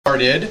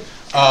Started.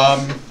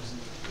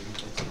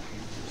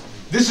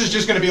 This is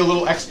just going to be a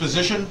little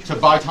exposition to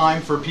buy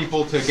time for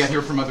people to get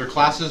here from other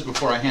classes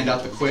before I hand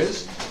out the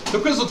quiz.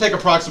 The quiz will take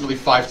approximately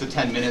 5 to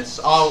 10 minutes.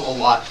 I'll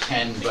allot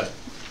 10, but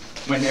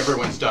when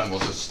everyone's done, we'll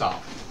just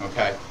stop.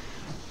 Okay.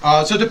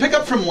 So to pick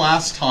up from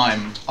last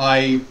time,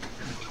 I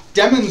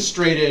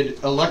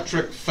demonstrated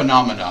electric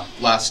phenomena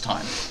last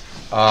time.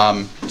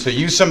 To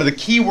use some of the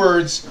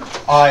keywords,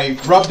 I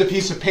rubbed a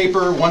piece of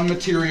paper, one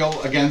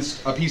material,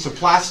 against a piece of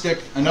plastic,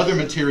 another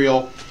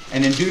material,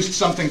 and induced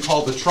something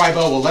called the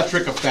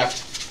triboelectric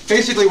effect.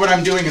 Basically what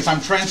I'm doing is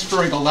I'm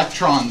transferring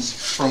electrons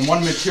from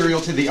one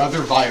material to the other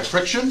via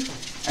friction,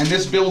 and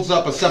this builds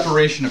up a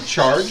separation of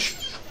charge.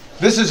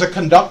 This is a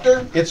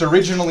conductor. It's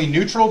originally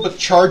neutral, but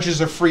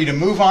charges are free to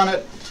move on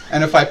it,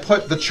 and if I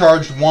put the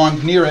charged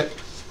wand near it,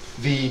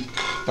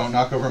 don't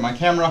knock over my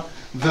camera,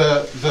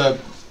 the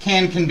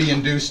can be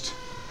induced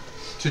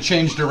to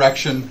change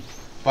direction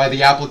by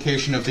the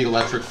application of the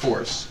electric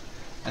force.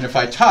 And if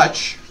I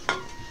touch,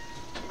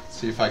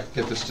 see if I can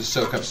get this to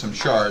soak up some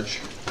charge.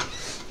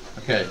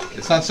 Okay,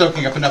 it's not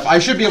soaking up enough. I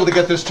should be able to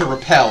get this to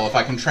repel if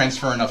I can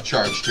transfer enough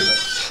charge to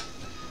it.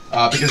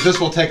 Because this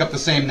will take up the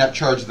same net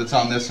charge that's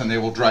on this and they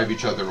will drive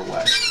each other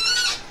away.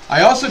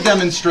 I also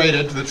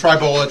demonstrated the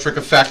triboelectric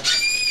effect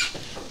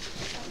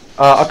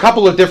a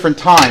couple of different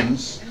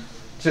times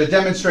to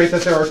demonstrate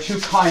that there are two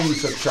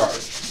kinds of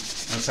charge.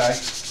 Okay?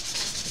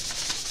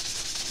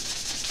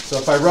 So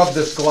if I rub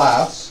this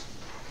glass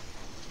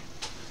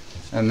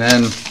and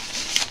then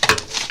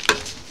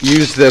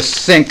use this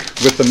sink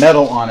with the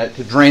metal on it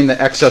to drain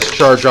the excess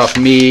charge off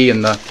me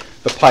and the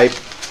pipe,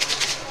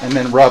 and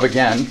then rub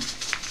again,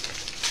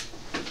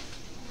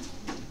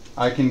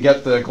 I can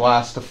get the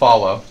glass to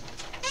follow.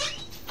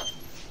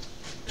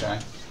 Okay?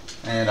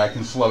 And I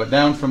can slow it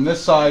down from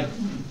this side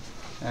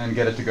and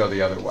get it to go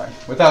the other way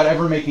without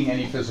ever making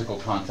any physical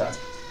contact.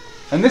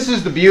 And this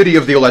is the beauty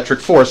of the electric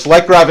force.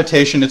 Like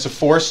gravitation, it's a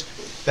force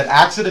that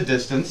acts at a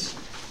distance.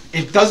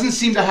 It doesn't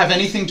seem to have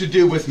anything to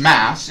do with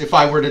mass. If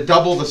I were to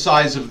double the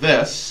size of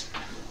this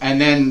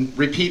and then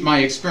repeat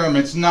my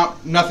experiments,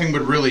 nothing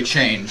would really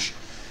change.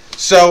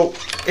 So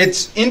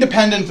it's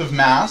independent of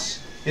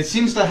mass. It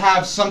seems to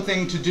have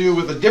something to do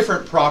with a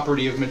different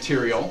property of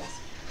material.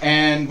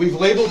 And we've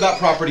labeled that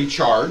property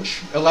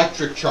charge,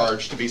 electric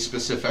charge to be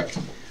specific.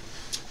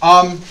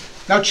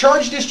 Now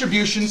charge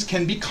distributions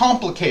can be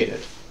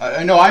complicated.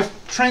 I know I've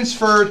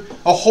transferred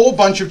a whole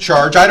bunch of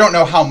charge. I don't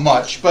know how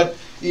much, but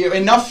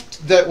enough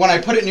that when I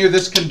put it near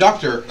this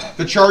conductor,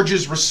 the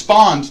charges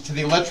respond to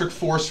the electric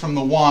force from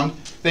the wand.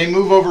 They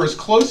move over as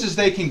close as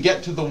they can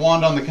get to the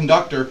wand on the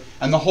conductor,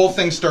 and the whole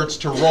thing starts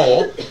to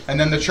roll, and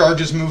then the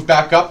charges move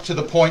back up to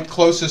the point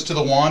closest to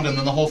the wand, and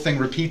then the whole thing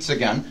repeats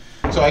again.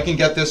 So I can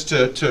get this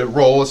to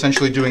roll,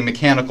 essentially doing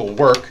mechanical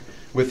work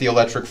with the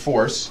electric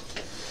force.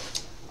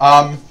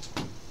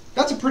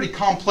 That's a pretty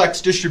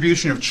complex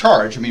distribution of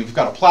charge. I mean, we've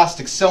got a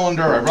plastic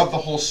cylinder. I rub the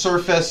whole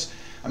surface.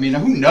 I mean,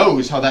 who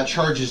knows how that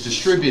charge is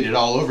distributed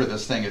all over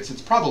this thing? It's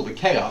probably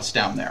chaos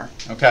down there.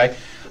 Okay.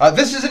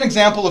 This is an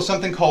example of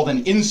something called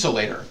an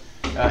insulator.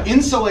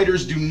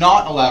 Insulators do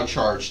not allow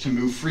charge to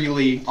move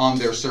freely on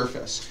their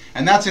surface.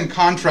 And that's in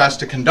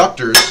contrast to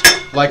conductors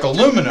like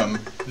aluminum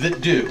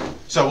that do.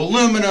 So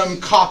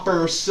aluminum,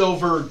 copper,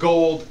 silver,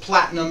 gold,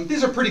 platinum,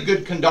 these are pretty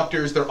good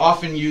conductors. They're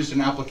often used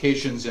in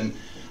applications in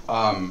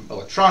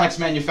electronics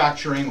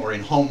manufacturing or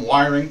in home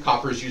wiring.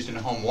 Copper is used in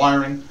home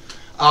wiring.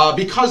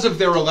 Because of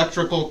their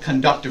electrical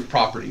conductive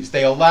properties,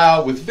 they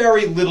allow, with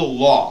very little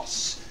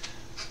loss,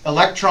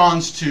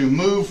 electrons to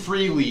move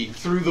freely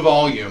through the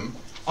volume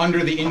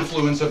under the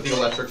influence of the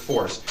electric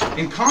force.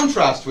 In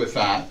contrast with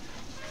that,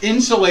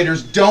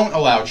 insulators don't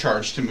allow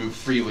charge to move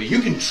freely.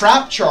 You can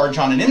trap charge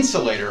on an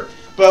insulator,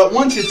 but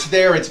once it's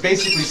there, it's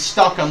basically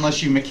stuck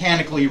unless you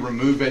mechanically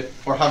remove it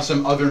or have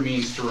some other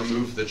means to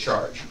remove the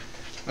charge.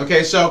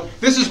 Okay, so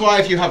this is why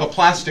if you have a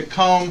plastic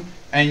comb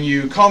and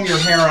you comb your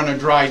hair on a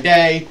dry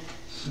day,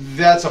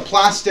 that's a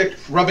plastic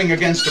rubbing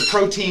against a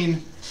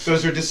protein.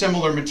 Those are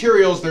dissimilar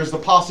materials. There's the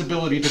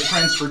possibility to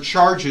transfer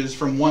charges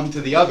from one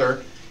to the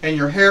other, and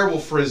your hair will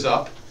frizz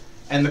up,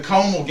 and the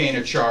comb will gain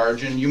a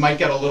charge, and you might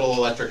get a little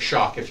electric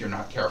shock if you're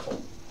not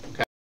careful.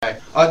 Okay.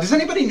 Does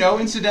anybody know,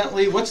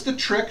 incidentally, what's the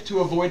trick to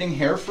avoiding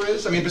hair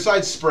frizz? I mean,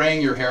 besides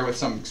spraying your hair with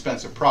some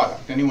expensive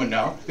product. Anyone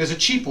know? There's a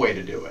cheap way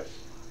to do it.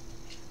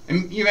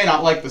 And you may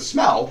not like the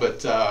smell,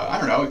 but I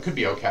don't know, it could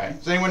be okay.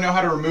 Does anyone know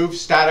how to remove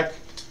static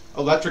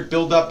electric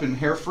buildup and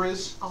hair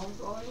frizz?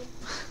 Olive oil.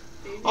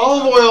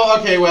 Olive oil,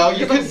 okay, well,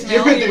 you could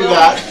do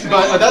that,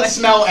 but that's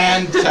smell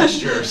and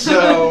texture.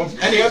 So,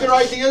 any other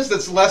ideas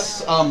that's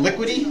less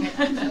liquidy?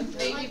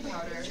 Baby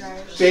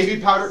powder.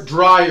 Baby powder,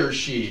 dryer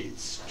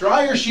sheets.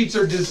 Dryer sheets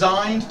are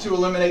designed to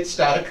eliminate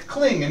static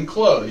cling in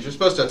clothes. You're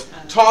supposed to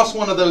toss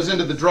one of those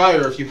into the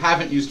dryer if you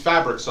haven't used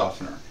fabric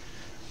softener.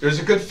 There's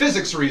a good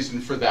physics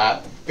reason for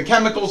that. The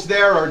chemicals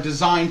there are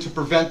designed to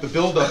prevent the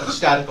buildup of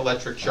static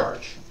electric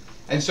charge.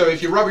 And so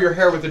if you rub your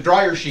hair with a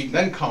dryer sheet and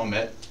then comb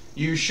it,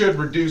 you should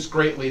reduce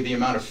greatly the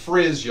amount of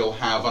frizz you'll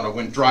have on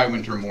a dry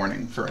winter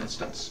morning, for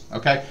instance.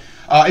 Okay?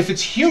 If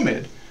it's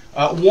humid,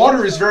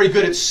 Water is very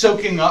good at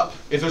soaking up.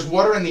 If there's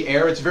water in the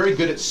air, it's very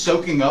good at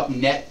soaking up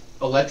net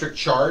electric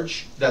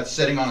charge that's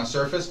sitting on a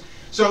surface.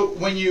 So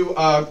when you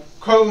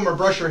comb or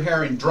brush your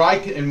hair in dry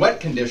and wet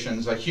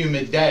conditions, a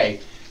humid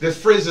day, the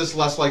frizz is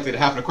less likely to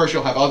happen. Of course,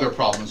 you'll have other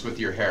problems with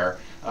your hair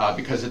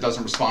because it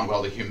doesn't respond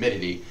well to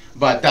humidity,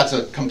 but that's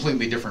a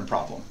completely different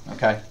problem,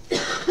 okay?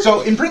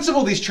 So in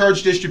principle, these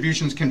charge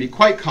distributions can be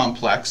quite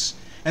complex.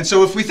 And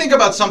so if we think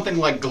about something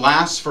like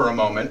glass for a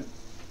moment,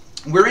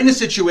 we're in a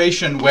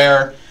situation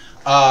where,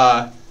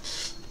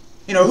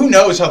 who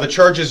knows how the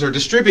charges are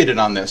distributed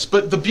on this,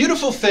 but the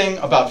beautiful thing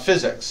about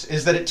physics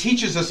is that it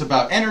teaches us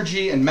about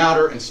energy and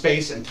matter and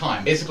space and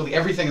time, basically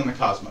everything in the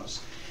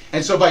cosmos.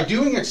 And so by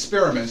doing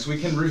experiments, we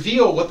can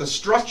reveal what the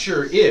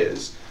structure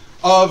is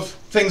of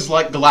things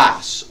like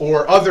glass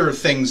or other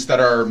things that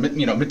are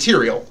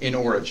material in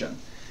origin.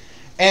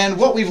 And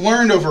what we've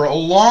learned over a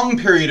long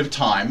period of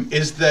time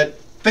is that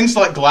things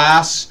like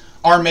glass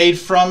are made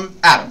from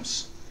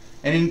atoms.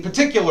 And in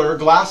particular,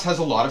 glass has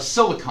a lot of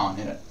silicon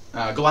in it.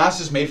 Glass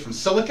is made from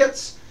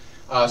silicates.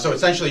 So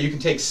essentially you can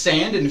take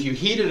sand, and if you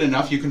heat it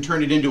enough, you can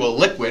turn it into a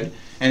liquid.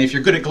 And if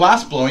you're good at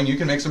glass blowing, you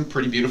can make some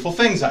pretty beautiful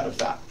things out of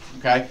that.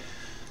 Okay?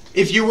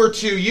 If you were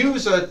to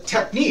use a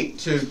technique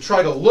to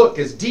try to look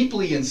as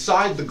deeply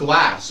inside the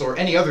glass or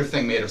any other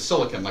thing made of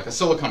silicon, like a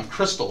silicon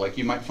crystal like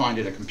you might find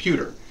in a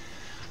computer,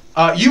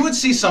 you would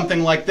see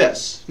something like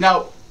this.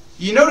 Now,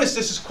 you notice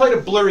this is quite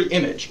a blurry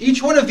image.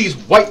 Each one of these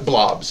white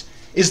blobs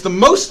is the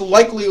most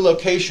likely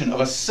location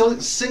of a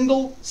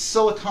single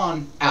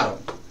silicon atom.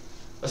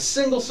 A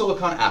single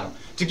silicon atom.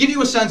 To give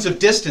you a sense of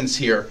distance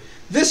here,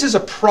 this is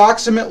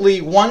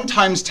approximately 1 ×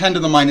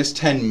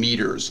 10⁻⁻10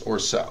 meters or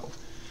so.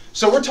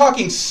 So we're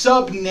talking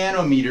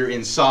sub-nanometer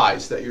in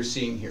size that you're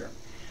seeing here.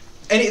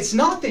 And it's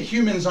not that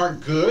humans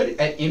aren't good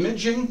at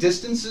imaging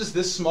distances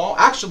this small.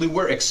 Actually,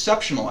 we're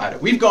exceptional at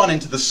it. We've gone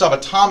into the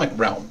subatomic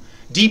realm,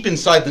 deep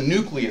inside the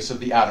nucleus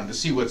of the atom, to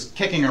see what's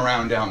kicking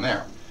around down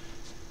there.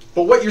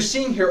 But what you're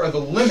seeing here are the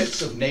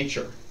limits of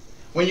nature.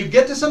 When you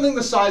get to something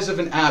the size of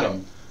an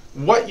atom,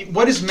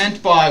 what is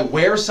meant by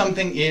where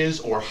something is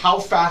or how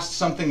fast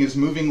something is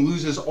moving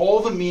loses all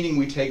the meaning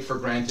we take for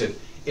granted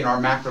in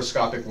our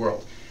macroscopic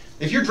world.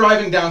 If you're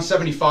driving down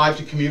 75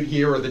 to commute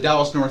here or the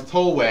Dallas North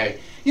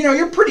Tollway,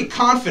 you're pretty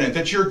confident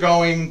that you're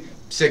going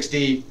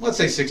 60, let's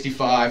say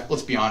 65,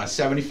 let's be honest,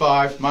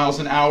 75 miles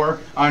an hour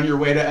on your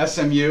way to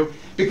SMU,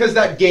 because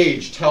that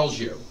gauge tells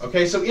you.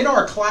 Okay, so in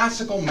our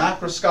classical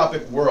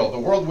macroscopic world, the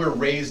world we're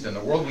raised in, the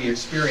world we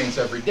experience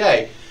every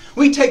day,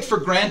 we take for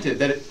granted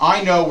that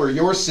I know where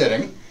you're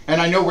sitting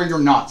and I know where you're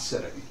not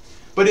sitting.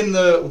 But in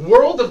the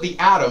world of the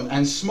atom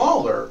and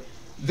smaller,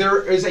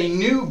 there is a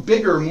new,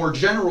 bigger, more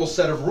general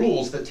set of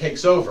rules that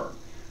takes over.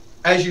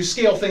 As you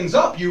scale things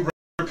up, you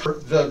remember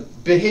the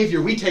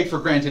behavior we take for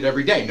granted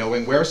every day,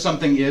 knowing where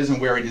something is and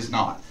where it is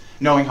not,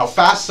 knowing how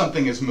fast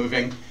something is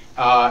moving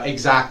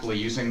exactly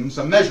using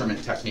some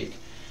measurement technique.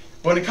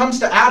 When it comes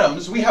to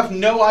atoms, we have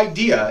no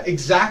idea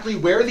exactly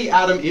where the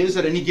atom is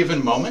at any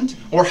given moment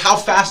or how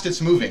fast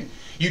it's moving.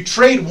 You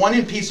trade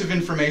one piece of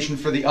information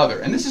for the other,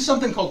 and this is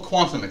something called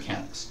quantum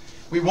mechanics.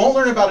 We won't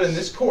learn about it in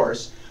this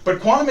course, but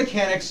quantum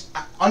mechanics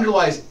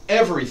underlies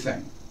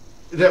everything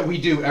that we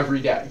do every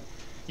day.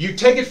 You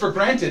take it for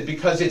granted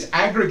because its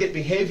aggregate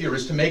behavior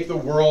is to make the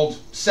world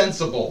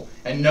sensible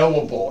and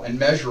knowable and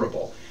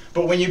measurable.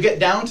 But when you get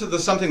down to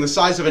something the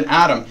size of an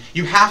atom,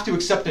 you have to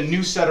accept a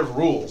new set of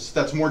rules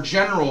that's more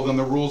general than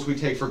the rules we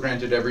take for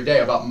granted every day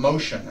about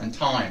motion and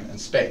time and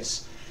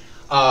space.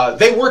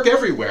 They work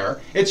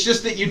everywhere. It's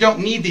just that you don't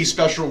need these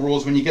special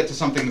rules when you get to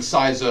something the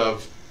size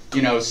of,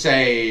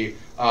 say,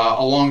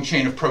 a long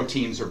chain of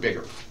proteins or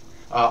bigger.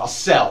 A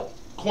cell.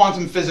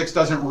 Quantum physics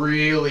doesn't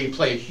really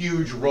play a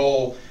huge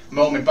role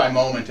moment by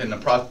moment in the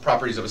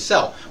properties of a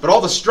cell. But all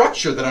the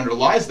structure that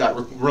underlies that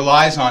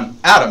relies on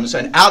atoms,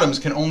 and atoms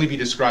can only be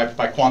described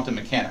by quantum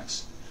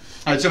mechanics.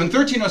 All right, so in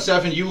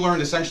 1307, you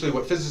learned essentially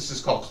what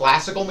physicists call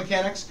classical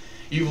mechanics.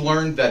 You've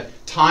learned that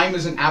time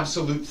is an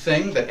absolute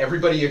thing, that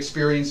everybody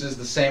experiences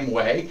the same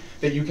way,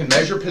 that you can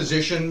measure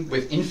position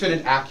with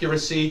infinite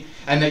accuracy,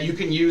 and that you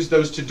can use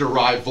those to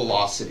derive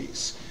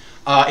velocities.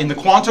 In the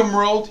quantum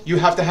world, you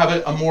have to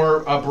have a more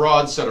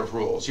broad set of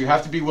rules. You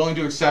have to be willing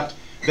to accept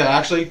that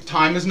actually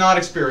time is not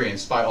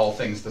experienced by all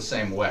things the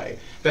same way,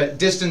 that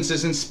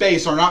distances in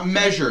space are not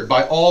measured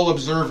by all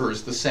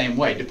observers the same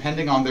way,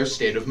 depending on their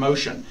state of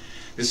motion.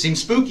 This seems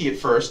spooky at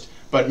first,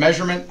 but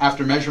measurement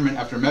after measurement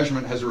after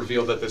measurement has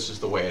revealed that this is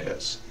the way it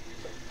is.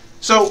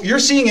 So you're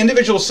seeing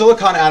individual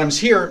silicon atoms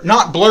here,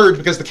 not blurred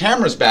because the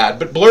camera's bad,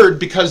 but blurred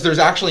because there's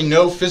actually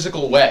no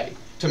physical way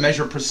to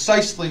measure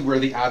precisely where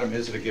the atom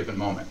is at a given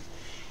moment.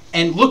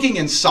 And looking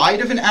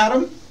inside of an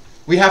atom,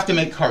 we have to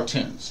make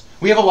cartoons.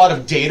 We have a lot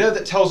of data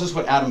that tells us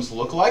what atoms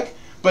look like,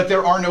 but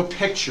there are no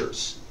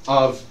pictures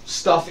of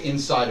stuff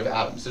inside of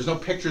atoms. There's no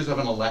pictures of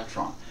an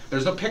electron.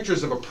 There's no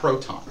pictures of a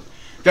proton.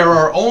 There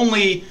are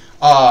only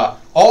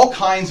all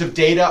kinds of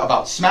data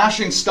about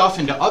smashing stuff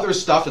into other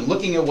stuff and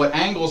looking at what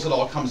angles it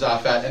all comes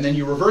off at, and then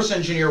you reverse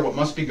engineer what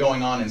must be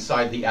going on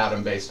inside the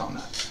atom based on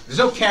that. There's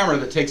no camera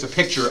that takes a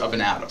picture of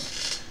an atom.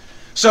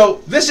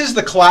 So this is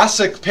the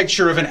classic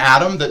picture of an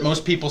atom that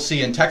most people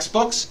see in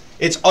textbooks.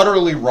 It's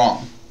utterly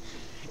wrong.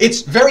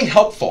 It's very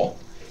helpful.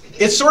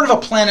 It's sort of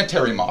a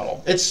planetary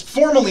model. It's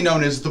formally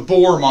known as the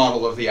Bohr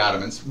model of the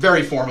atom. It's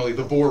very formally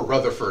the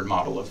Bohr-Rutherford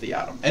model of the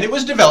atom. And it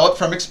was developed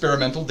from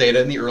experimental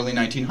data in the early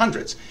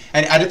 1900s.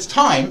 And at its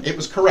time, it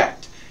was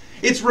correct.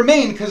 It's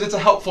remained because it's a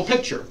helpful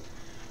picture.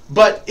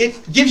 But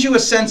it gives you a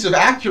sense of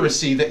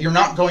accuracy that you're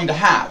not going to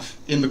have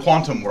in the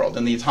quantum world,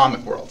 in the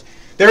atomic world.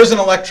 There's an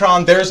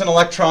electron, there's an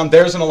electron,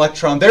 there's an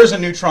electron, there's a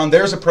neutron,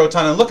 there's a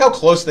proton, and look how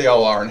close they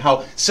all are and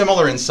how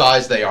similar in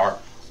size they are.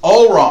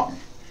 All wrong.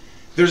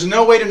 There's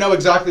no way to know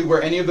exactly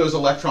where any of those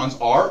electrons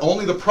are,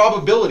 only the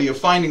probability of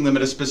finding them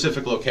at a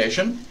specific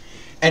location.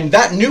 And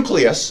that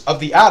nucleus of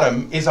the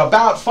atom is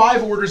about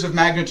 5 orders of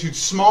magnitude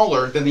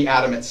smaller than the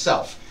atom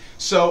itself.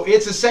 So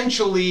it's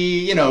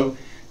essentially, in a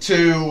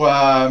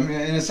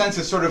sense,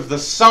 it's sort of the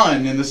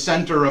sun in the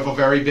center of a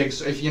very big,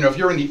 if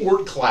you're in the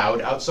Oort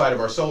cloud outside of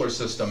our solar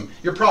system,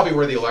 you're probably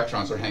where the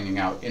electrons are hanging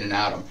out in an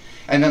atom.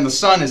 And then the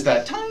sun is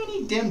that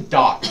tiny dim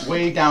dot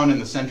way down in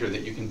the center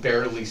that you can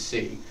barely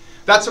see.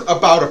 That's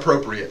about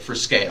appropriate for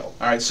scale.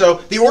 All right, so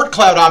the Oort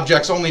cloud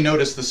objects only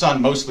notice the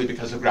sun mostly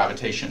because of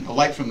gravitation. The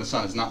light from the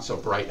sun is not so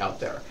bright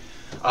out there.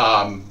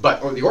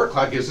 But the Oort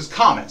cloud gives us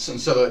comets, and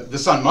so the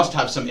sun must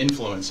have some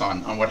influence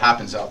on what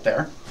happens out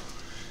there.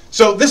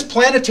 So this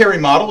planetary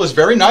model is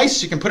very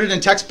nice. You can put it in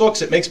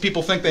textbooks. It makes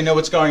people think they know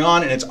what's going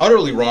on, and it's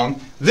utterly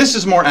wrong. This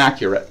is more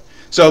accurate.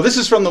 So this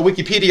is from the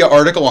Wikipedia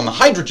article on the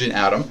hydrogen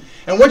atom.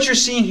 And what you're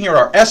seeing here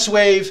are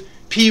S-wave,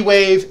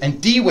 P-wave,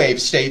 and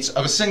D-wave states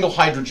of a single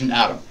hydrogen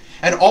atom.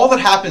 And all that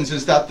happens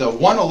is that the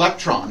one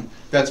electron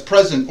that's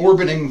present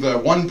orbiting the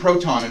one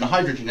proton in a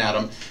hydrogen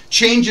atom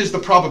changes the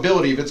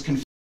probability of its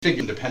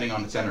configuration depending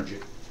on its energy.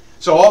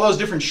 So all those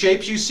different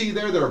shapes you see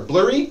there that are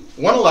blurry,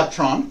 one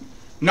electron,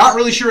 not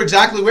really sure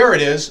exactly where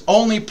it is,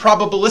 only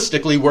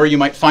probabilistically where you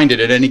might find it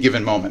at any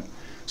given moment.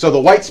 So the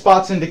white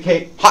spots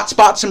indicate hot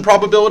spots in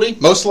probability,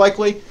 most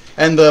likely,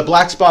 and the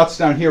black spots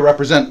down here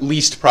represent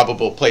least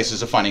probable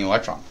places of finding an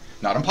electron.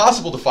 Not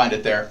impossible to find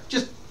it there,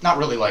 just not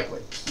really likely,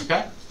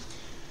 okay?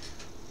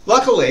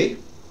 Luckily,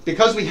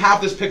 because we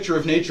have this picture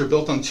of nature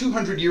built on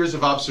 200 years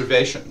of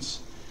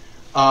observations,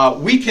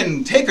 we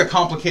can take a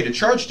complicated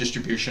charge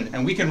distribution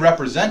and we can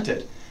represent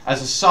it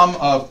as a sum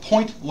of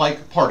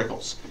point-like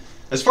particles.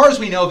 As far as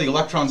we know, the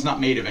electron's not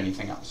made of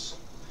anything else.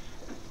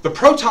 The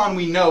proton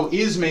we know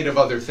is made of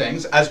other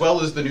things, as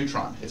well as the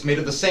neutron. It's made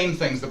of the same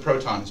things the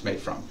proton is made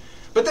from.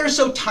 But they're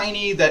so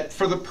tiny that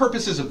for the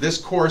purposes of this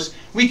course,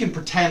 we can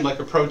pretend like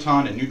a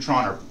proton and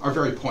neutron are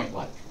very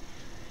point-like.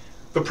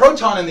 The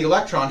proton and the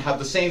electron have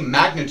the same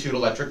magnitude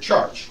electric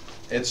charge.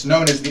 It's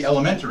known as the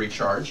elementary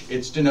charge.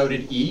 It's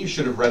denoted E. You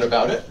should have read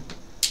about it.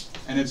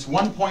 And it's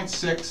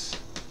 1.6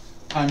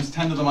 times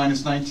 10 to the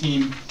minus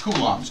 19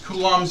 coulombs.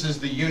 Coulombs is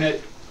the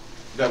unit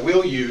that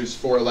we'll use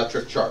for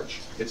electric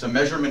charge. It's a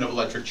measurement of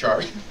electric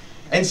charge.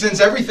 And since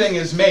everything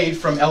is made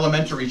from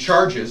elementary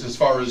charges, as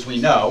far as we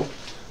know,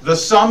 the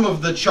sum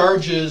of the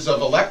charges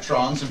of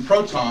electrons and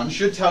protons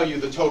should tell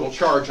you the total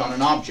charge on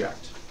an object.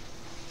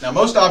 Now,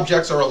 most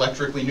objects are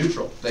electrically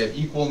neutral. They have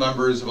equal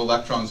numbers of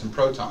electrons and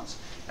protons.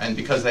 And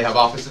because they have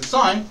opposite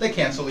sign, they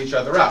cancel each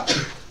other out.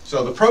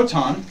 So the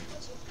proton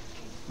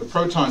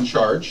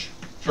charge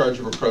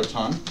of a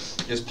proton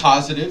is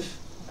positive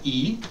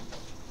E.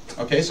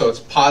 Okay, so it's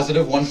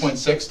positive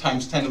 1.6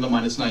 times 10 to the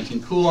minus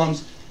 19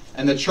 coulombs.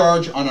 And the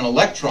charge on an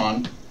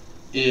electron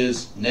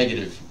is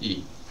negative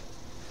E.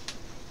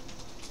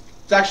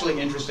 It's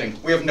actually interesting.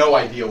 We have no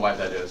idea why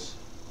that is.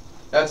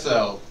 That's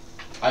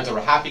either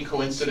a happy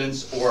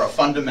coincidence or a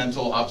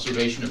fundamental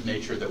observation of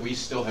nature that we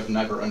still have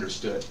never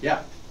understood.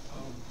 Yeah?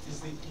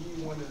 Is the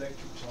E one electric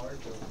charge,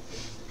 or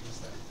is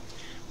that?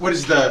 What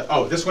is the,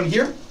 oh, this one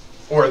here?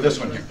 Or this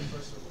one here?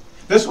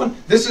 This one?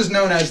 This is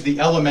known as the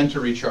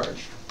elementary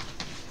charge.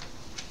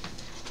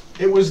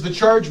 It was the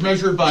charge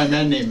measured by a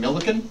man named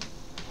Millikan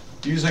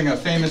using a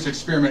famous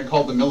experiment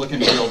called the Millikan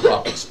wheel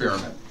drop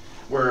experiment,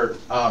 where,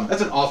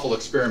 that's an awful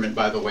experiment,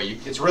 by the way.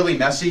 It's really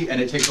messy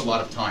and it takes a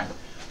lot of time.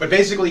 But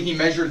basically, he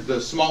measured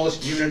the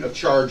smallest unit of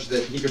charge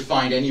that he could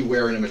find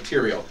anywhere in a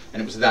material,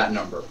 and it was that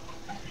number.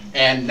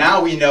 And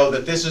now we know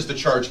that this is the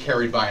charge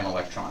carried by an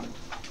electron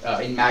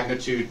in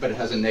magnitude, but it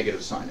has a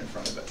negative sign in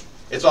front of it.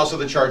 It's also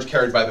the charge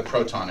carried by the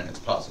proton, and it's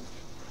positive.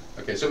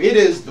 Okay, so it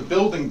is the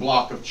building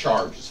block of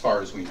charge, as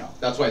far as we know.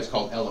 That's why it's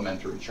called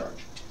elementary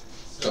charge.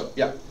 So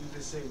yeah. You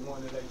just say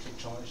one electric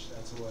charge,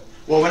 that's what?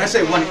 Well, when I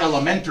say one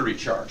elementary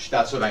charge,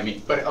 that's what I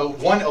mean. But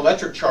one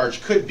electric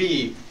charge could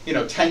be,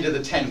 10 to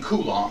the 10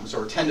 coulombs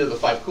or 10 to the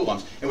 5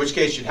 coulombs, in which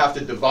case you'd have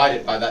to divide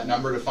it by that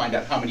number to find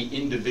out how many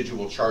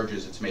individual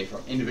charges it's made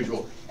from,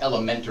 individual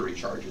elementary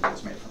charges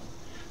it's made from.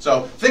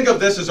 So think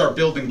of this as our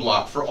building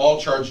block for all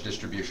charge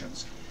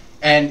distributions.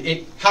 And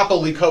it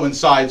happily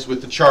coincides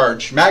with the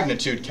charge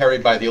magnitude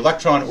carried by the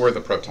electron or the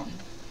proton.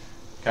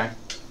 Okay?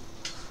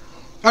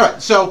 All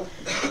right, so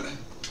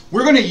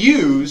we're going to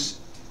use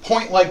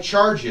point-like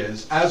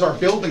charges as our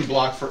building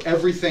block for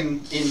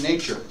everything in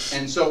nature.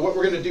 And so what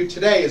we're going to do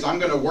today is I'm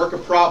going to work a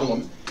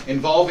problem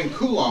involving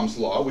Coulomb's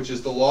law, which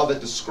is the law that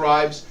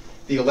describes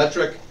the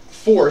electric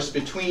force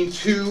between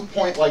two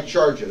point-like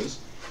charges.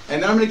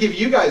 And then I'm going to give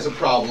you guys a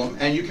problem,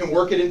 and you can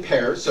work it in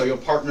pairs, so you'll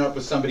partner up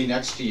with somebody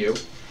next to you.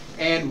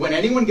 And when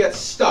anyone gets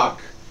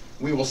stuck,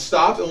 we will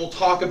stop and we'll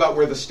talk about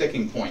where the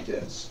sticking point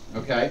is,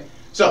 okay?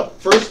 So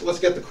first, let's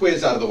get the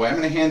quiz out of the way. I'm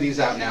going to hand these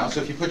out now,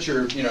 so if you put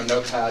your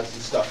notepads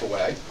and stuff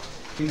away.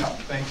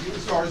 Thank you.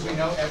 As far as we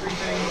know,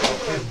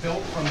 everything is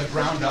built from the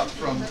ground up,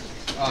 from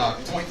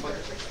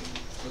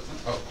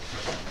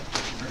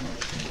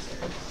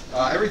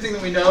everything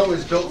that we know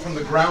is built from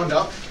the ground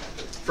up,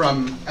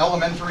 from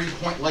elementary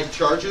point-like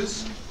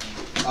charges.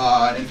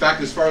 In fact,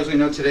 as far as we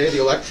know today,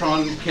 the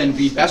electron can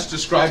be best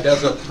described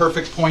as a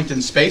perfect point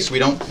in space. We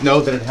don't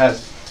know that it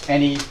has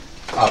any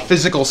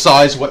physical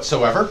size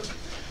whatsoever.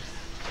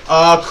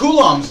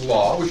 Coulomb's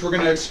law, which we're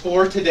going to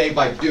explore today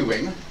by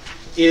doing,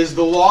 is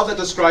the law that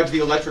describes the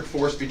electric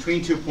force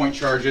between two-point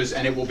charges,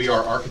 and it will be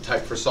our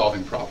archetype for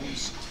solving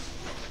problems.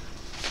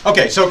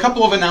 Okay, so a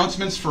couple of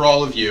announcements for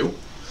all of you.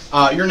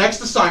 Your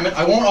next assignment,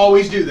 I won't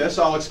always do this.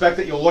 I'll expect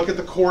that you'll look at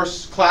the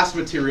course class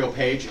material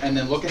page and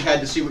then look ahead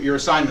to see what your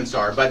assignments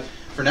are. But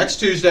for next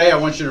Tuesday, I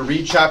want you to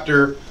read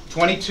chapter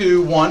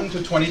 22.1 to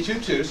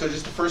 22.2, so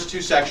just the first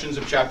two sections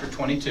of chapter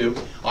 22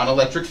 on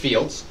electric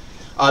fields.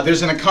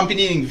 There's an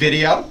accompanying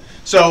video.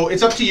 So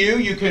it's up to you.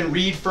 You can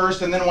read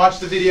first and then watch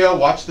the video,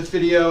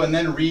 and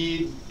then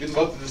read, do them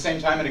both at the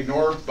same time and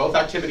ignore both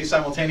activities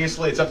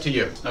simultaneously. It's up to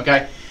you,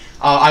 okay?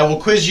 I will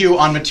quiz you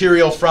on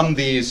material from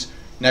these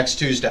next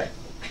Tuesday.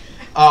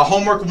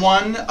 Homework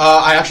 1,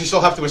 I actually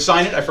still have to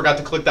assign it. I forgot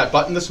to click that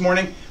button this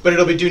morning, but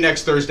it'll be due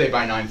next Thursday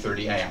by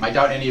 9:30 a.m. I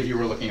doubt any of you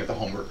are looking at the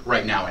homework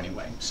right now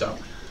anyway. So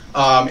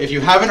if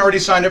you haven't already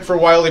signed up for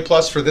Wiley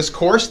Plus for this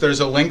course,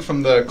 there's a link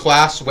from the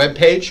class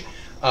webpage.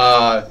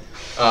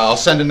 I'll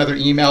send another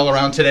email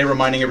around today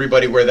reminding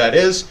everybody where that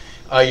is.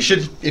 You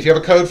should, if you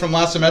have a code from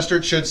last semester,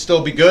 it should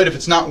still be good. If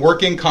it's not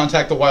working,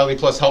 contact the Wiley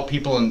Plus help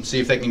people and see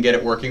if they can get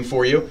it working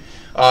for you.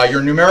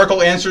 Your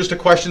numerical answers to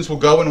questions will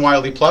go in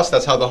Wiley Plus.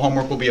 That's how the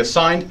homework will be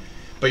assigned.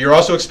 But you're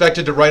also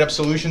expected to write up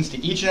solutions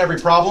to each and every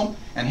problem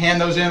and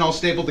hand those in all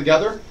stapled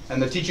together.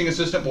 And the teaching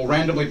assistant will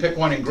randomly pick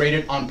one and grade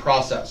it on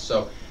process.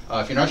 So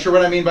if you're not sure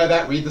what I mean by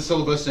that, read the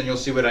syllabus and you'll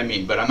see what I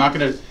mean. But I'm not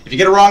going to, if you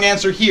get a wrong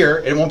answer here,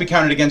 it won't be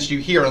counted against you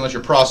here unless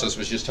your process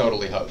was just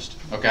totally hosed.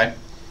 Okay?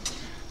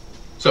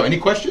 So any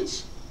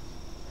questions?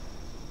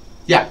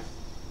 Yeah?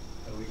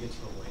 How do we get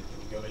to the link? Do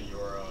we go to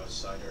your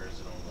site or is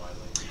it on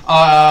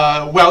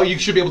Wiley? Well, you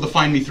should be able to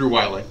find me through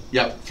Wiley.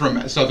 Yep,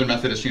 from Southern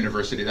Methodist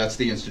University. That's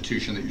the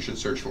institution that you should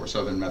search for,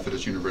 Southern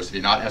Methodist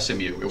University, not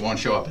SMU. It won't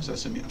show up as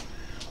SMU.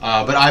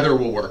 But either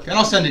will work. And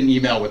I'll send an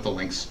email with the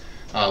links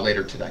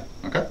later today.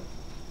 Okay?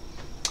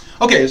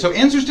 Okay, so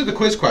answers to the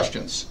quiz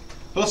questions.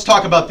 Let's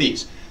talk about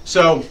these.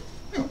 So,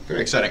 very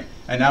exciting.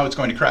 And now it's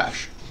going to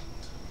crash.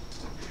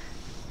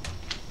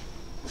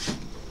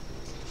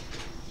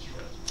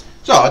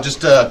 So I'll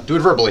just do it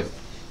verbally,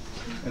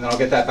 and then I'll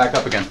get that back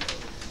up again.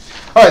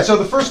 All right, so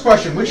the first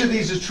question, which of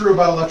these is true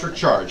about electric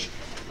charge?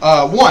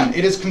 1,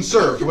 it is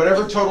conserved.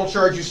 Whatever total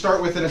charge you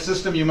start with in a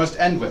system, you must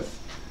end with.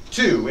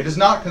 2, it is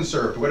not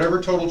conserved.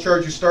 Whatever total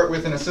charge you start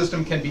with in a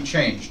system can be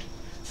changed.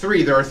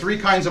 3, there are 3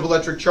 kinds of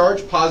electric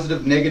charge,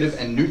 positive, negative,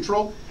 and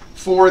neutral.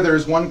 4, there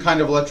is 1 kind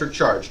of electric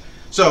charge.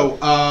 So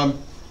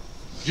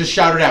just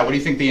shout it out. What do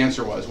you think the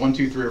answer was? 1,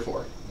 2, 3, or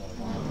 4?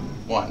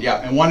 1, yeah,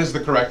 and 1 is the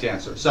correct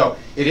answer. So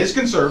it is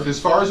conserved as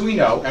far as we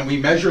know, and we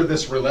measure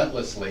this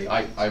relentlessly.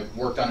 I've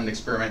worked on an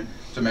experiment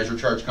to measure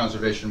charge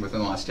conservation within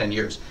the last 10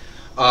 years.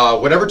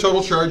 Whatever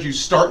total charge you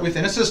start with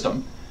in a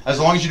system, as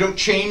long as you don't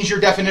change your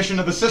definition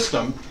of the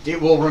system, it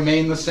will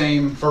remain the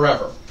same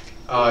forever.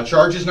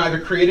 Charge is neither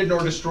created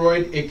nor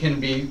destroyed. It can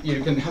be,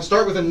 you can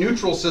start with a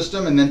neutral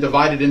system and then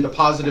divide it into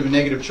positive and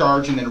negative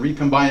charge and then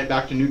recombine it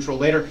back to neutral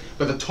later,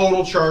 but the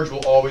total charge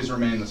will always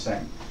remain the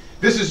same.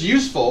 This is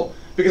useful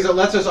because it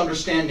lets us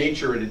understand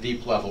nature at a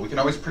deep level. We can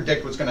always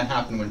predict what's going to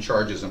happen when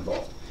charge is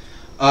involved.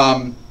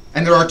 And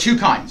there are 2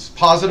 kinds,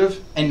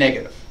 positive and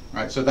negative.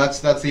 Right? So that's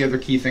the other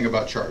key thing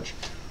about charge.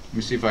 Let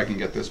me see if I can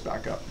get this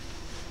back up.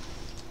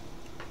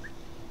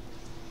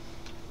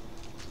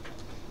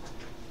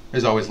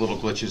 There's always little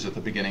glitches at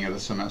the beginning of the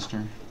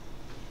semester.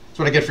 That's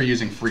what I get for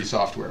using free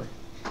software.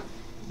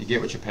 You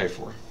get what you pay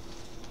for.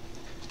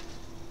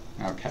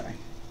 Okay.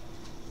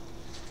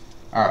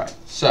 All right,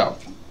 so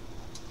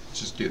let's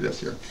just do this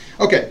here.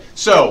 Okay,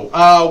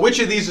 so which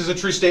of these is a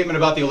true statement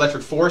about the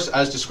electric force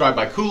as described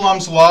by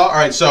Coulomb's law? All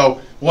right, so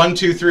 1,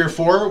 2, 3, or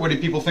 4. What do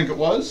people think it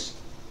was?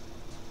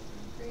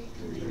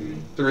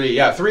 3,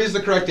 yeah, 3 is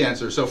the correct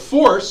answer. So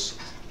force,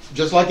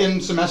 just like in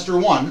semester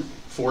 1,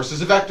 force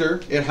is a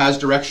vector. It has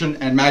direction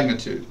and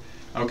magnitude.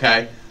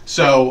 Okay,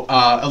 so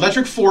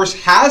electric force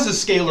has a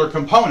scalar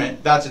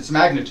component. That's its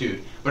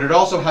magnitude, but it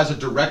also has a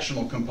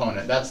directional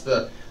component. That's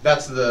the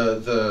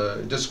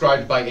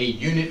described by a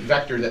unit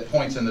vector that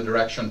points in the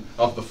direction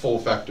of the full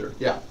vector.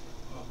 Yeah.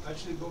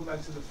 Actually, go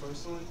back to the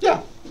first one.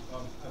 Yeah.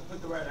 I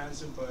put the right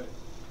answer, but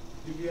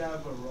if you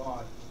have a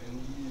rod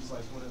and you use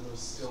like one of those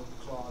silk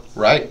cloths,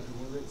 right?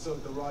 So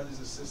the rod is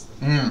a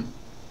system.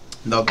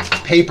 The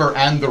paper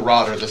and the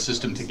rod are the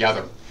system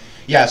together.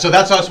 Yeah, so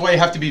that's why you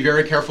have to be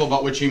very careful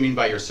about what you mean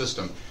by your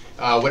system.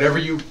 Whatever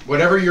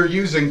you're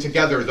using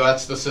together,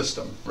 that's the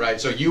system,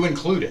 right? So you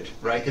include it,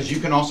 right? Because you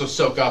can also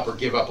soak up or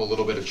give up a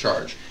little bit of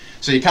charge.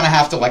 So you kind of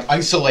have to like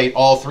isolate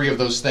all three of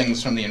those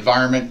things from the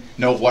environment.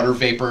 No water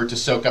vapor to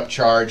soak up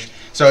charge.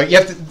 So you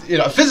have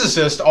to, a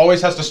physicist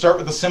always has to start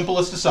with the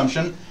simplest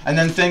assumption and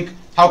then think,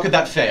 how could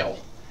that fail?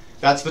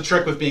 That's the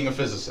trick with being a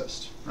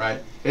physicist,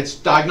 right? It's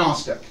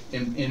diagnostic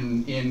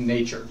in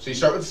nature. So you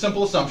start with a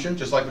simple assumption,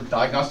 just like with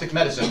diagnostic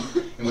medicine.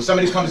 And when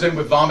somebody comes in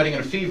with vomiting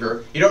and a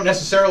fever, you don't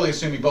necessarily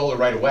assume Ebola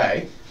right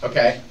away,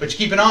 okay? But you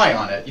keep an eye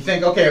on it. You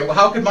think, okay, well,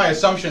 how could my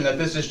assumption that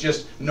this is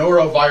just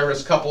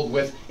norovirus coupled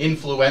with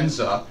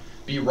influenza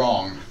be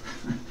wrong?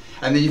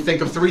 And then you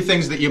think of 3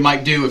 things that you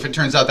might do if it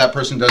turns out that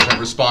person doesn't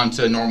respond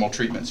to normal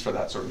treatments for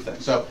that sort of thing.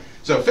 So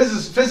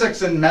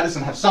physics and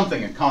medicine have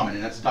something in common,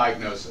 and that's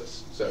diagnosis.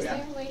 So, is yeah.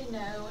 there a way to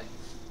know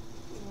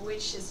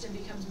which system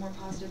becomes more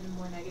positive and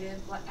more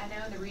negative? Like, I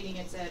know in the reading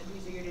it said we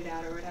figured it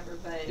out or whatever,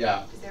 but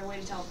yeah. Is there a way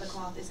to tell if the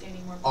cloth is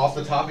getting more positive? Off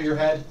the top of your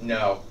head?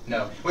 No.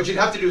 What you'd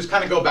have to do is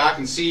kind of go back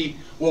and see,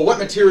 well, what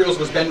materials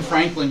was Ben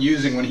Franklin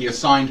using when he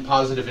assigned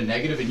positive and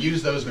negative, and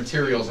use those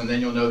materials, and then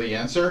you'll know the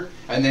answer,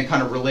 and then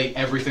kind of relate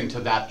everything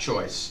to that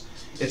choice.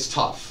 It's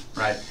tough,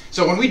 right?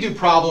 So when we do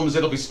problems,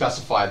 it'll be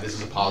specified, this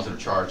is a positive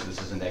charge,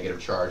 this is a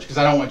negative charge, because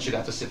I don't want you to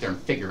have to sit there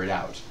and figure it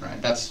out,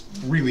 right? That's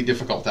really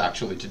difficult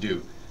actually to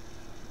do.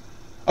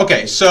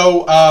 Okay,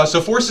 so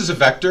force is a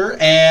vector,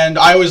 and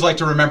I always like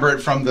to remember it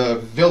from the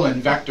villain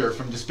Vector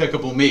from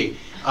Despicable Me.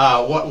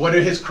 What do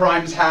his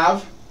crimes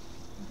have?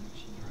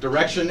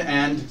 Direction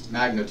and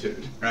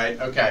magnitude, right?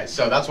 Okay,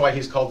 so that's why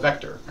he's called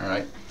Vector, all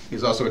right?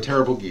 He's also a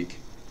terrible geek,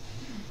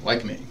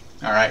 like me.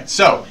 All right,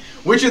 so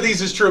which of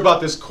these is true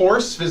about this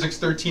course, Physics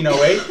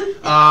 1308?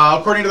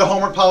 According to the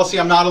homework policy,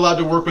 I'm not allowed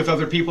to work with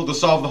other people to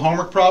solve the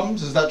homework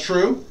problems. Is that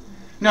true?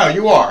 No,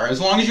 you are.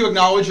 As long as you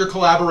acknowledge your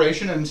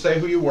collaboration and say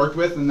who you worked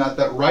with and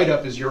that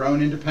write-up is your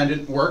own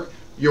independent work,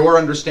 your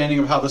understanding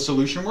of how the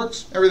solution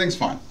works, everything's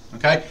fine,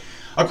 okay?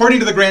 According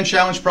to the Grand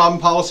Challenge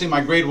problem policy, my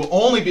grade will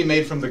only be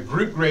made from the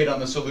group grade on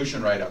the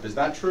solution write-up. Is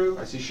that true?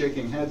 I see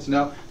shaking heads.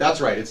 No,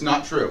 that's right. It's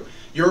not true.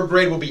 Your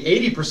grade will be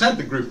 80%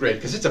 the group grade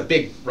because it's a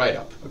big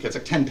write-up. Okay, it's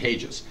like 10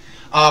 pages.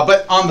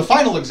 But on the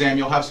final exam,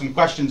 you'll have some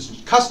questions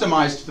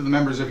customized to the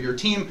members of your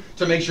team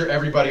to make sure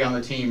everybody on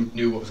the team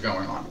knew what was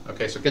going on.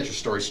 Okay, so get your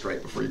story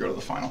straight before you go to the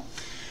final.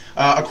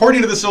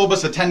 According to the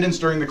syllabus, attendance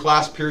during the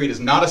class period is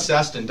not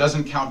assessed and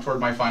doesn't count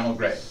toward my final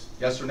grade.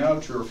 Yes or no?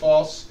 True or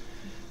false?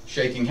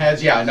 Shaking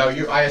heads. Yeah, no,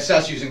 I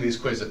assess using these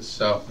quizzes.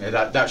 So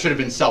yeah, that should have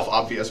been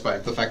self-obvious by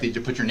the fact that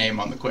you put your name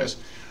on the quiz.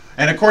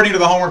 And according to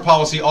the homework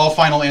policy, all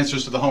final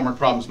answers to the homework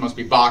problems must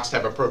be boxed,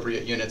 have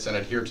appropriate units, and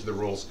adhere to the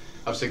rules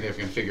of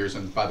significant figures,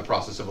 and by the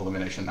process of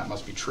elimination, that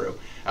must be true.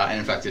 And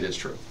in fact, it is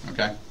true,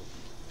 okay?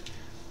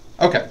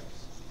 Okay,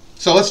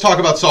 so let's talk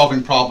about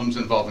solving problems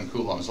involving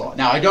Coulomb's law.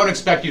 Now, I don't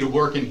expect you to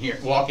walk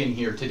in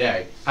here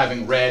today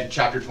having read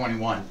chapter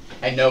 21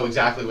 and know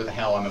exactly what the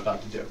hell I'm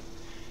about to do.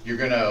 You're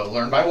gonna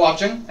learn by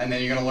watching, and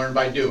then you're gonna learn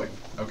by doing,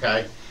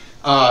 okay?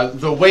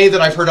 The way that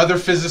I've heard other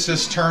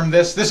physicists term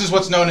this is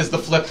what's known as the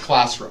flipped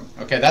classroom.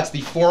 Okay, that's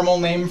the formal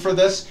name for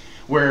this,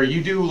 where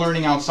you do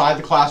learning outside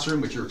the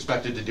classroom, which you're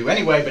expected to do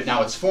anyway, but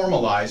now it's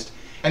formalized,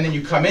 and then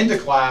you come into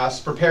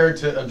class prepared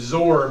to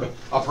absorb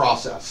a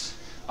process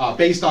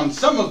based on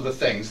some of the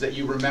things that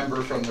you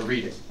remember from the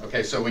reading.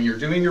 Okay, so when you're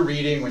doing your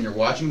reading, when you're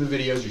watching the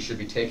videos, you should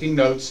be taking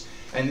notes,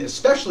 and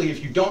especially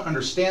if you don't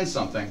understand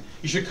something,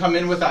 you should come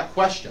in with that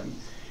question.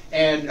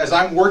 And as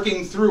I'm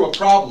working through a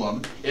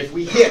problem, if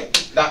we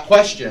hit that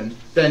question,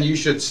 then you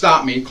should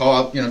stop me,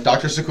 call out,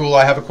 Dr.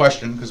 Sakula, I have a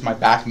question, because my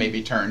back may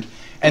be turned.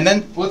 And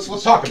then let's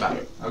talk about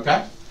it,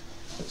 okay?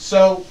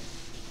 So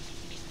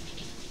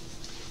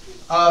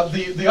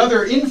the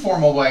other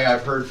informal way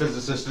I've heard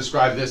physicists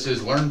describe this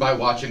is learn by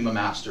watching the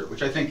master,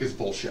 which I think is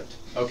bullshit,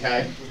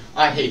 okay?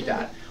 I hate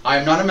that. I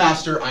am not a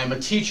master, I am a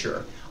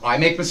teacher. I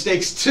make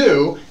mistakes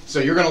too, so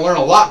you're going to learn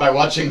a lot by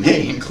watching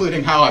me,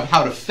 including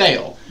how to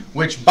fail,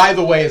 which, by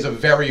the way, is a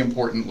very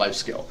important life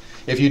skill.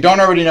 If you don't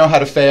already know how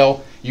to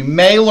fail, you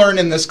may learn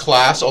in this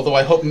class, although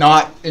I hope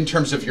not in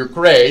terms of your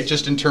grade,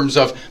 just in terms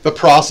of the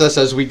process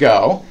as we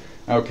go.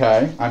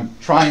 Okay, I'm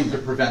trying to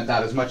prevent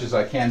that as much as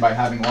I can by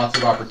having lots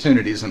of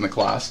opportunities in the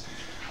class.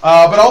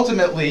 But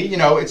ultimately,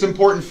 it's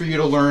important for you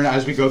to learn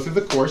as we go through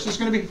the course. There's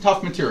going to be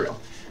tough material.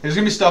 There's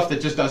going to be stuff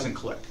that just doesn't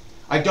click.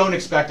 I don't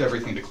expect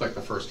everything to click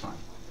the first time.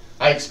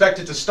 I expect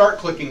it to start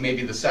clicking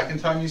maybe the second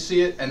time you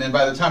see it, and then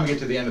by the time we get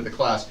to the end of the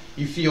class,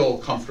 you feel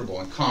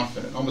comfortable and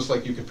confident, almost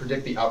like you could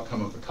predict the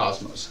outcome of the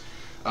cosmos.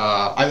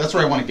 That's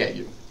where I want to get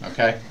you,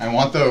 okay? I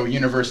want the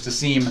universe to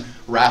seem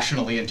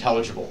rationally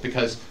intelligible,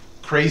 because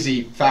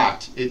crazy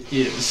fact, it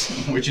is,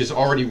 which is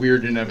already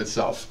weird in and of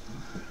itself.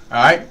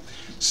 All right?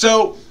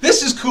 So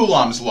this is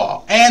Coulomb's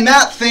law, and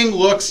that thing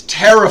looks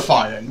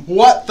terrifying.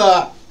 What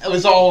the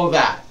is all of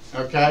that,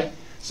 okay?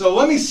 So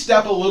let me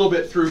step a little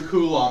bit through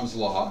Coulomb's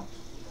law.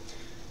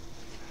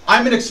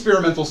 I'm an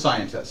experimental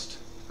scientist,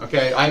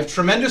 okay? I have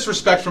tremendous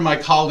respect for my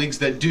colleagues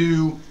that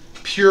do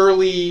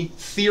purely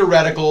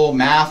theoretical,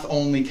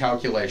 math-only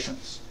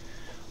calculations.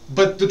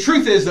 But the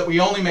truth is that we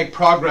only make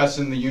progress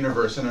in the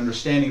universe and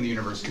understanding the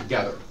universe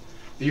together.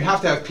 You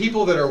have to have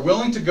people that are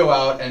willing to go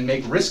out and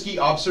make risky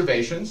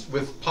observations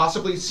with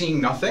possibly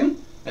seeing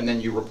nothing, and then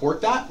you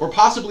report that, or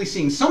possibly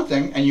seeing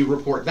something and you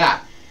report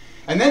that.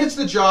 And then it's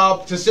the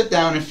job to sit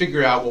down and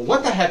figure out, well,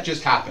 what the heck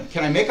just happened?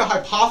 Can I make a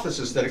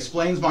hypothesis that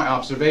explains my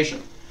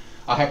observation?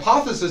 A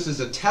hypothesis is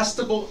a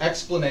testable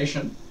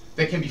explanation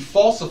that can be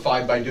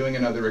falsified by doing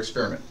another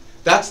experiment.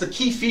 That's the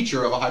key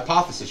feature of a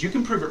hypothesis. You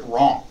can prove it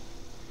wrong.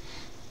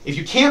 If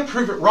you can't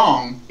prove it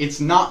wrong, it's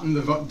not in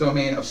the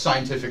domain of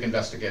scientific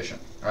investigation.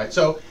 All right?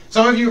 So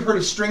some of you have heard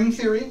of string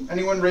theory.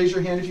 Anyone raise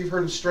your hand if you've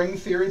heard of string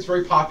theory? It's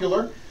very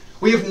popular.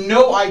 We have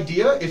no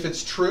idea if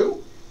it's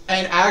true,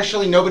 and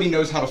actually nobody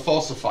knows how to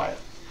falsify it.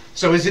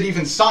 So is it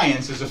even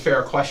science is a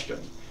fair question.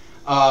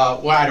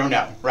 Well, I don't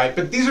know, right?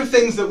 But these are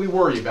things that we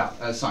worry about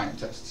as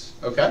scientists,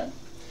 okay?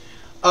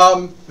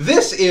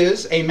 This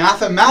is a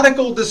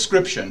mathematical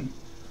description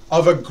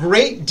of a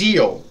great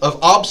deal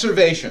of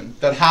observation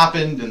that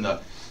happened in the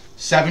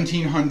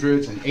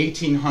 1700s and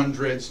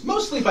 1800s,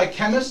 mostly by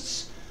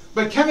chemists.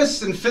 But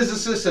chemists and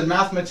physicists and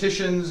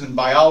mathematicians and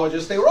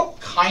biologists, they were all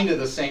kind of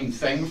the same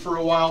thing for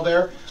a while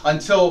there,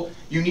 until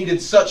you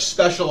needed such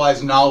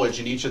specialized knowledge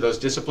in each of those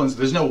disciplines.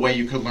 There's no way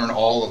you could learn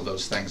all of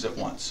those things at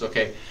once,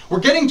 okay? We're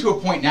getting to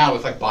a point now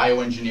with like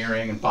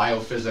bioengineering and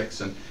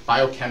biophysics and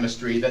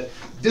biochemistry that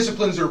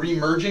disciplines are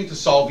re-merging to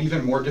solve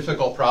even more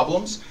difficult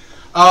problems.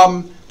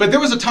 But there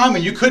was a time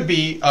when you could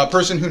be a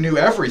person who knew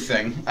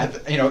everything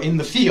in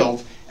the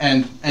field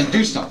and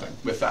do something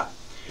with that.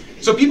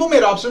 So people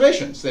made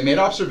observations. They made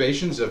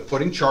observations of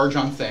putting charge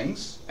on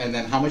things and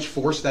then how much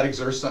force that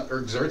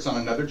exerts on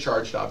another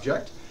charged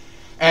object.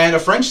 And a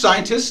French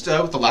scientist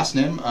with the last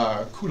name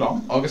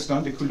Coulomb,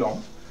 Augustin de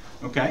Coulomb,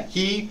 okay,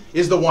 he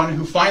is the one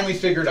who finally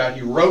figured out,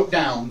 he wrote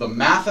down the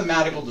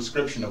mathematical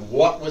description of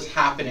what was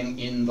happening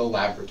in the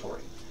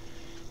laboratory.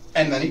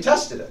 And then he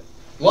tested it.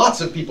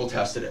 Lots of people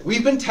tested it.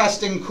 We've been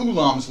testing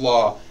Coulomb's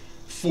law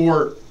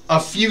for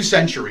a few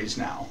centuries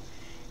now.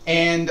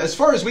 And as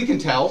far as we can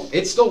tell,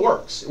 it still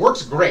works. It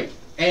works great.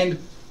 And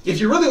if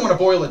you really want to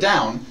boil it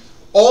down,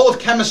 all of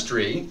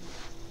chemistry,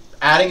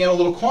 adding in a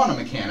little quantum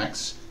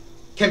mechanics,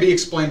 can be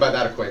explained by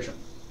that equation.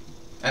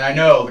 And I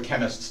know the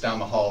chemists down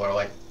the hall are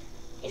like,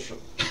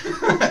 bullshit.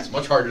 It's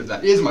much harder than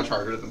that. It is much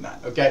harder than that,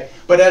 okay?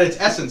 But at its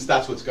essence,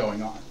 that's what's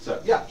going on.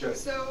 So, yeah, Jody.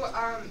 So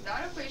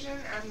that equation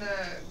and the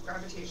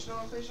gravitational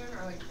equation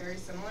are like very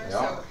similar. They so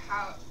are.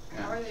 How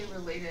are they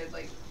related?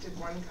 Like, did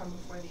one come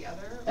before the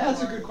other? Yeah,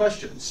 that's a good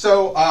question.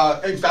 So,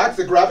 in fact,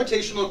 the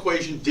gravitational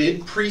equation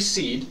did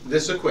precede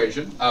this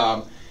equation.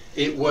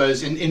 It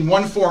was, in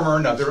one form or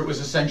another, it was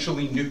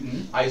essentially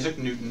Newton, Isaac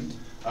Newton,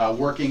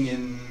 working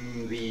in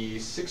the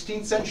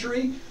 16th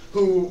century,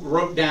 who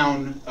wrote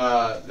down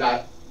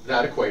that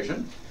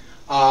equation.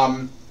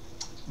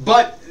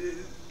 But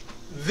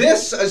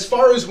this, as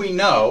far as we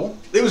know,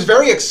 it was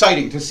very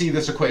exciting to see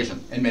this equation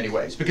in many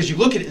ways, because you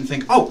look at it and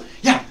think, oh,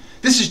 yeah,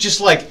 this is just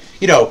like,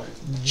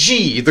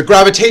 g, the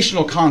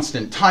gravitational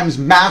constant, times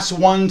mass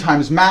 1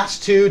 times mass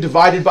 2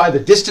 divided by the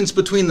distance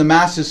between the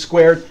masses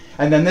squared,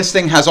 and then this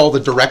thing has all the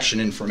direction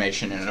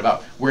information in it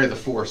about where the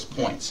force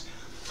points.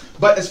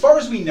 But as far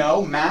as we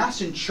know, mass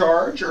and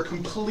charge are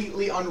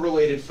completely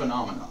unrelated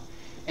phenomena.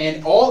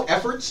 And all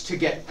efforts to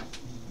get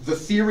the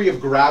theory of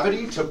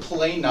gravity to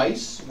play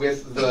nice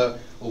with the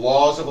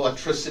laws of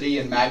electricity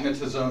and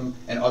magnetism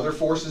and other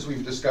forces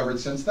we've discovered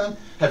since then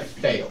have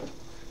failed.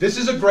 This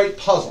is a great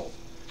puzzle.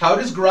 How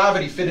does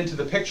gravity fit into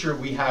the picture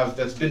we have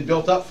that's been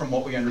built up from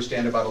what we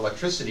understand about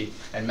electricity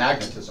and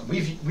magnetism?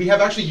 We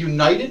have actually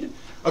united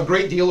a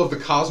great deal of the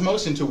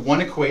cosmos into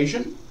one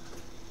equation,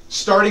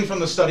 starting from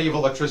the study of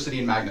electricity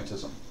and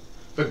magnetism.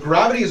 But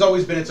gravity has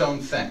always been its own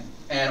thing,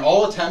 and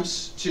all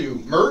attempts to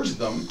merge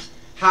them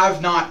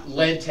have not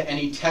led to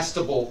any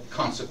testable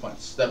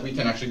consequence that we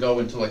can actually go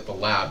into like the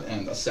lab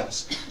and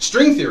assess.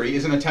 String theory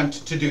is an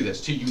attempt to do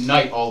this, to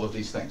unite all of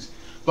these things.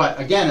 But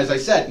again, as I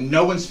said,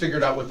 no one's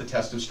figured out what the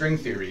test of string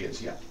theory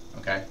is yet.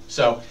 Okay,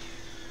 so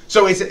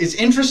it's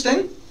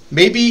interesting.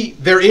 Maybe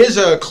there is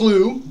a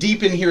clue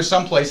deep in here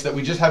someplace that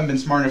we just haven't been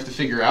smart enough to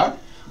figure out.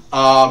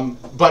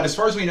 But as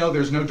far as we know,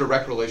 there's no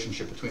direct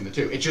relationship between the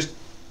two. It just,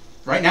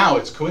 right now,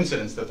 it's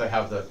coincidence that they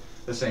have the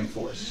same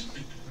force.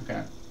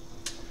 Okay.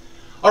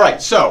 All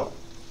right, so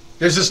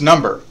there's this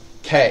number,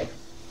 k.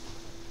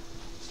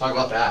 Let's talk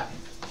about that.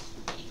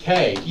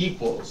 K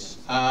equals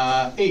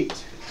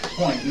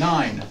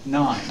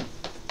 8.99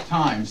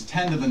 times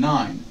 10 to the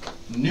 9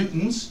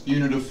 newtons,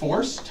 unit of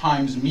force,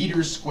 times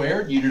meters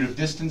squared, unit of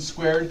distance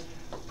squared,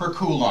 per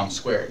Coulomb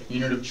squared,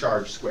 unit of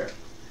charge squared.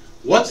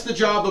 What's the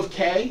job of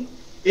k?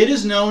 It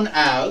is known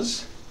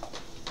as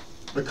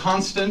the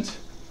constant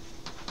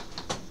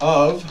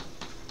of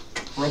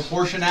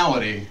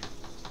proportionality.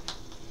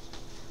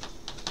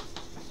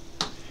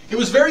 It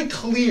was very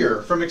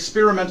clear from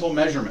experimental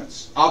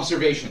measurements,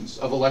 observations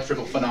of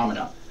electrical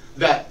phenomena,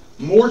 that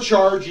more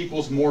charge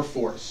equals more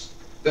force,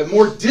 that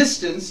more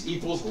distance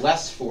equals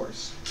less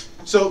force.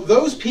 So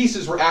those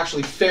pieces were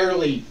actually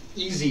fairly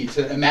easy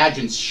to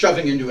imagine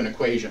shoving into an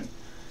equation.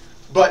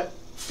 But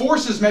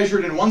force is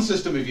measured in one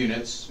system of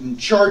units, and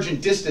charge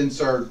and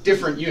distance are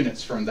different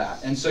units from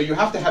that. And so you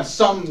have to have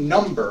some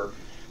number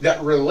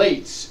that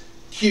relates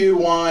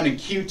Q1 and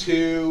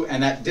Q2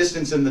 and that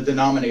distance in the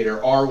denominator,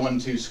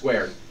 R12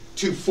 squared,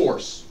 to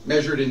force,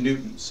 measured in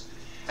newtons.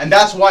 And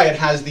that's why it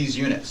has these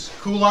units.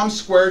 Coulomb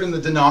squared in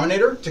the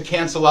denominator to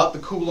cancel out the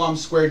Coulomb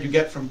squared you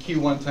get from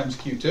Q1 times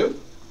Q2.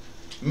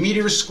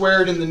 Meters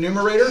squared in the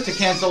numerator to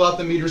cancel out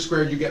the meters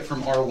squared you get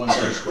from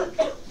R12 squared.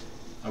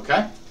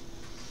 Okay?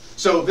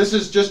 So this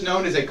is just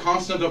known as a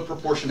constant of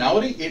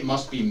proportionality. It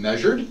must be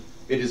measured.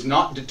 It is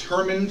not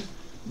determined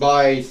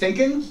by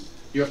thinking.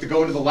 You have to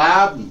go into the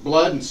lab, and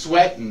blood and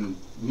sweat and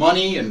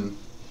money, and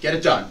get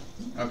it done.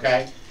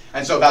 Okay?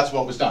 And so that's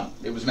what was done.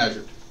 It was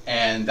measured.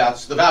 And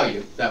that's the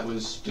value that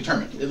was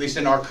determined, at least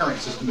in our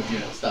current system of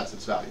units. That's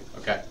its value.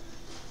 Okay?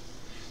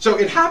 So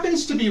it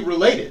happens to be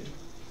related,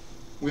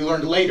 we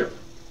learned later,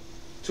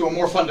 to a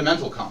more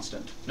fundamental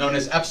constant, known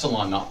as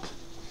epsilon naught.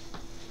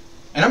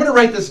 And I'm going to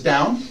write this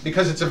down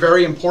because it's a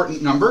very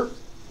important number.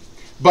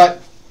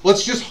 But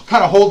let's just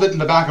kind of hold it in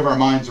the back of our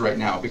minds right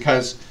now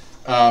because,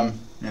 yeah,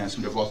 I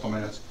seem to have lost all my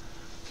notes.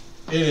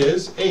 It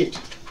is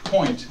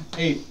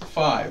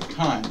 8.85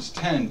 times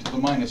 10 to the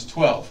minus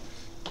 12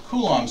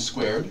 Coulomb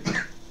squared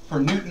per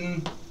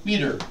Newton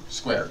meter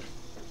squared.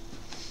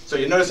 So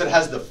you notice it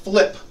has the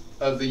flip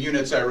of the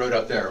units I wrote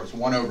up there. It was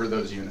 1 over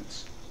those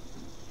units.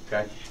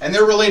 Okay? And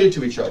they're related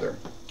to each other.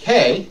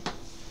 K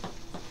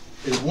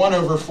is 1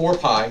 over 4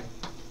 pi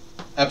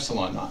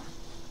epsilon naught.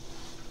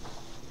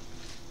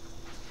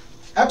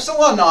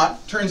 Epsilon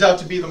naught turns out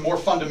to be the more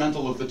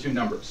fundamental of the two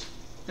numbers.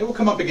 It will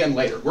come up again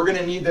later. We're going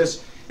to need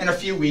this in a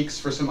few weeks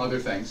for some other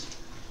things.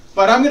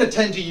 But I'm going to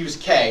tend to use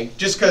K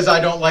just because I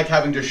don't like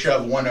having to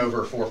shove 1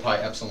 over 4 pi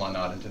epsilon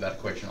naught into that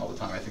equation all the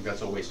time. I think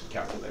that's a waste of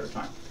calculator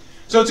time.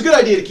 So it's a good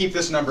idea to keep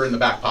this number in the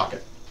back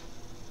pocket.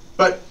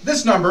 But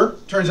this number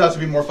turns out to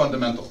be more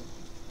fundamental.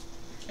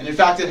 And in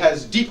fact, it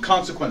has deep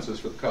consequences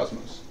for the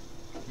cosmos.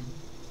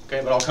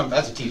 Okay, but I'll come,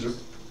 that's a teaser.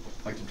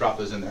 I like to drop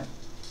those in there.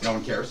 No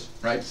one cares,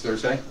 right? It's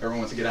Thursday. Everyone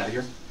wants to get out of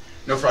here.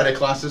 No Friday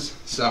classes,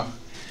 so.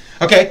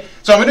 Okay,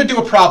 so I'm going to do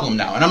a problem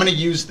now, and I'm going to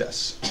use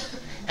this.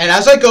 And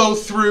as I go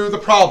through the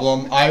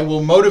problem, I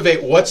will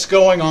motivate what's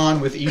going on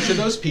with each of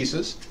those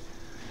pieces.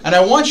 And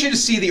I want you to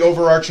see the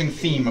overarching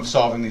theme of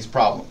solving these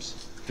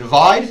problems.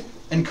 Divide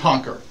and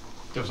conquer.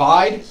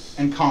 Divide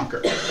and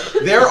conquer.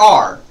 There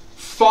are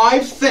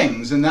 5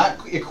 things in that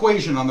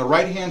equation on the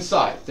right-hand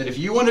side that if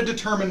you want to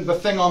determine the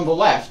thing on the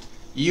left,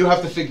 you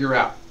have to figure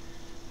out.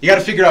 You got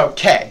to figure out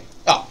K.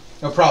 Oh,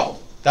 no problem.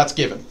 That's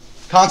given.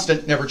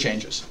 Constant never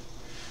changes.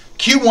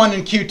 Q1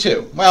 and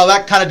Q2. Well,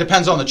 that kind of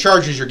depends on the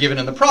charges you're given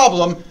in the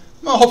problem.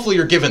 Well, hopefully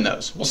you're given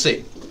those. We'll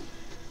see.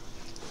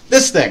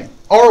 This thing,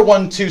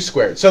 R12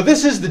 squared. So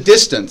this is the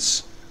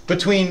distance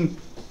between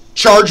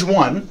charge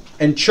 1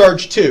 and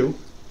charge 2,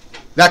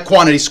 that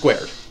quantity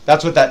squared.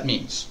 That's what that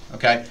means.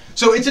 Okay?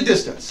 So it's a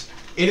distance.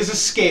 It is a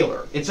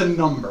scalar. It's a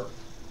number.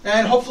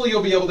 And hopefully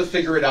you'll be able to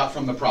figure it out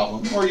from the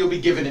problem, or you'll be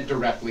given it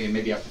directly and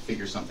maybe have to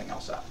figure something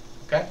else out.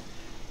 Okay?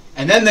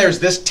 And then there's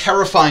this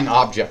terrifying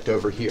object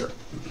over here.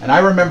 And I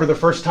remember the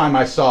first time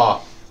I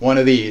saw one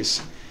of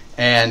these.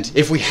 And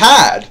if we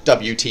had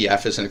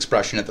WTF as an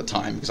expression at the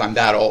time, because I'm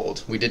that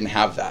old, we didn't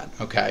have that,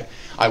 okay,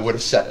 I would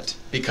have said it,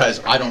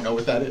 because I don't know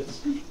what that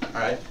is. All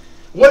right?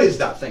 What is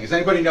that thing? Does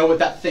anybody know what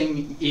that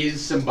thing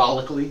is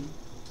symbolically?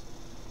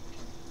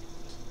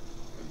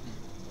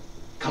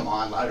 Come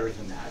on, louder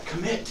than that.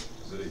 Commit.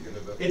 Is it a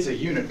unit vector? It's a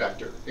unit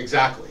vector,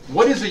 exactly.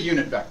 What is a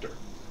unit vector?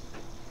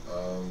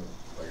 I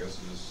guess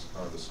it just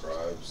kind of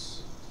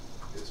describes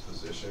its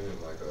position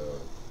in like a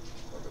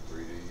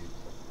 3D.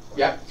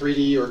 Yep,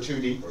 3D or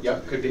 2D. Or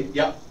Yep, 2D. could be.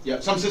 Yep,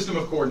 yep. Some system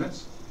of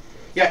coordinates.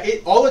 Yeah,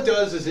 all it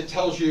does is it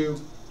tells you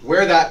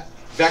where that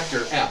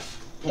vector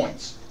f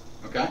points.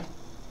 Okay?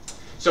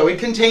 So it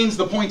contains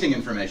the pointing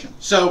information.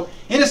 So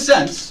in a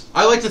sense,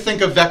 I like to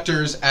think of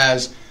vectors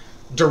as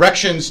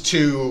directions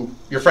to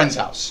your friend's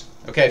house.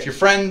 Okay, if your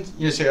friend,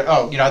 you say,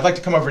 oh, I'd like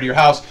to come over to your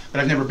house, but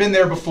I've never been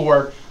there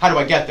before. How do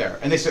I get there?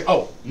 And they say,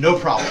 oh, no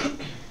problem.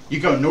 You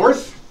go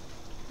north,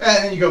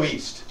 and then you go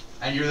east,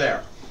 and you're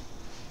there.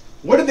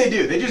 What did they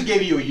do? They just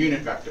gave you a unit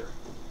vector.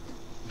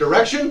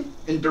 Direction,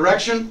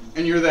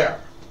 and you're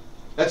there.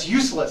 That's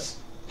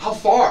useless. How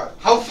far?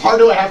 How far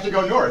do I have to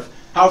go north?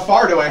 How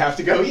far do I have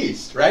to go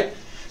east, right?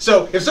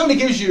 So if somebody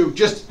gives you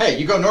just, hey,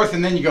 you go north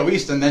and then you go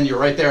east and then you're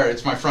right there,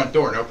 it's my front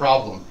door, no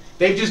problem.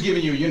 They've just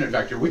given you a unit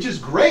vector, which is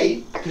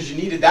great because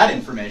you needed that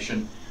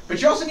information,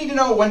 but you also need to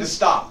know when to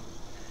stop.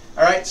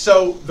 All right,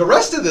 so the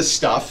rest of this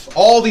stuff,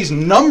 all these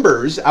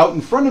numbers out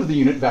in front of the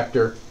unit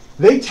vector,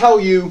 they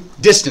tell you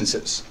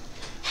distances.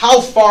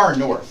 How far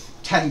north?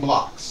 10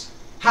 blocks.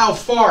 How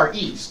far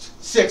east?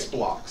 6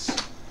 blocks.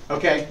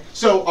 Okay,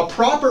 so a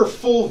proper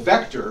full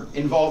vector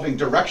involving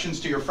directions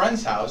to your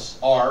friend's house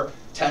are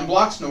 10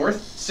 blocks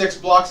north, 6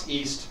 blocks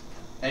east,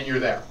 and you're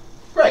there.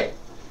 Great.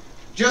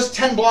 Just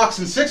 10 blocks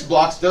and 6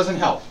 blocks doesn't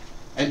help.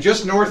 And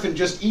just north and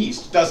just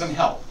east doesn't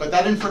help. But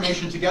that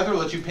information together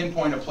lets you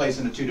pinpoint a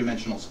place in a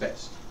two-dimensional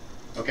space.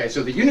 Okay,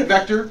 so the unit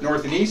vector,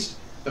 north and east,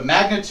 the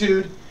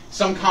magnitude,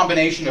 some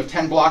combination of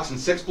 10 blocks and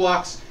 6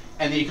 blocks,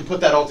 and then you can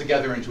put that all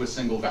together into a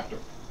single vector.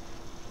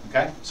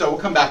 Okay, so we'll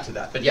come back to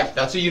that. But yeah,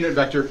 that's a unit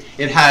vector.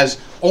 It has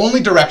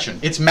only direction.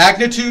 Its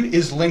magnitude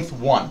is length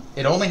 1.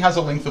 It only has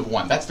a length of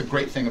 1. That's the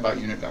great thing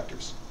about unit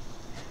vectors.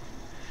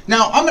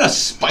 Now, I'm going to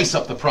spice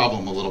up the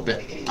problem a little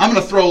bit. I'm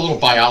going to throw a little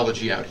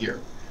biology out here.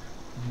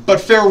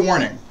 But fair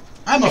warning,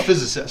 I'm a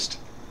physicist.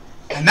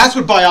 And that's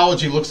what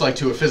biology looks like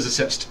to a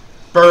physicist.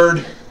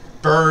 Bird,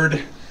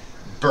 bird,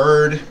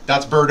 bird.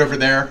 That's bird over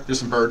there. There's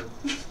some bird.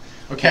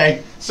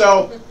 Okay,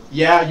 so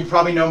yeah, you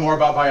probably know more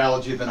about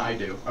biology than I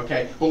do.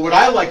 Okay, but what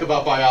I like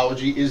about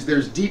biology is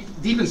there's deep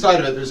inside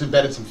of it, there's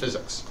embedded some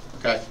physics.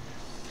 Okay,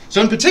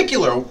 so in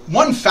particular,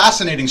 one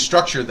fascinating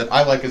structure that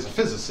I like as a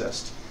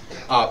physicist,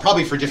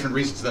 probably for different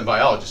reasons than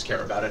biologists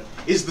care about it,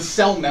 is the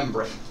cell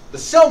membrane. The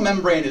cell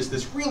membrane is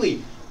this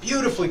really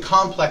beautifully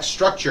complex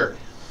structure.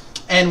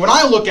 And when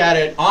I look at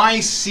it, I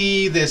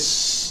see this,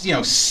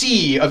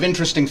 sea of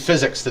interesting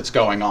physics that's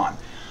going on.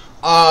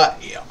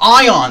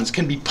 Ions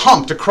can be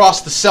pumped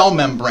across the cell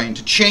membrane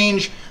to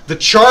change the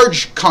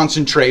charge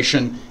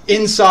concentration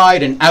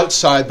inside and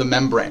outside the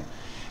membrane.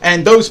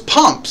 And those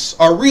pumps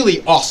are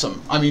really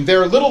awesome. I mean,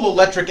 they're little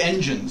electric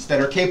engines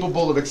that are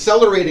capable of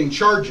accelerating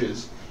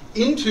charges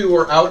into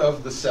or out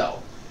of the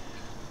cell.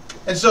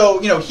 And so,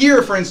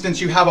 here, for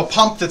instance, you have a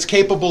pump that's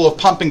capable of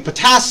pumping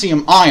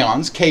potassium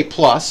ions, K+,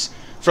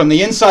 from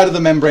the inside of the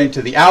membrane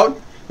to the out.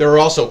 There are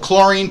also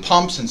chlorine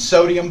pumps and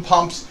sodium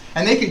pumps,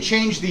 and they can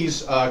change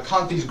these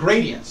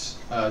gradients,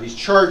 these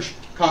charge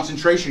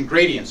concentration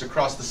gradients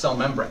across the cell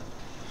membrane.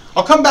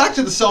 I'll come back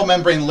to the cell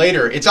membrane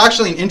later. It's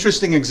actually an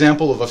interesting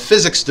example of a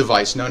physics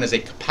device known as a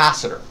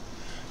capacitor.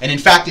 And in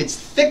fact, its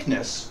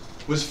thickness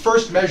was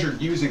first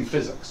measured using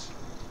physics,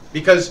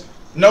 because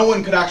no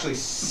one could actually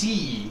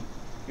see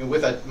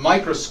with a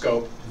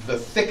microscope the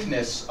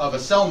thickness of a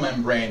cell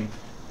membrane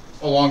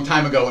a long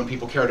time ago when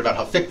people cared about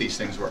how thick these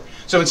things were.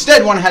 So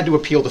instead, one had to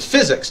appeal to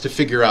physics to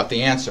figure out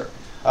the answer.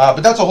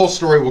 But that's a whole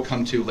story we'll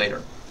come to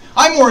later.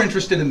 I'm more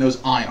interested in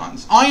those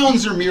ions.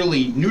 Ions are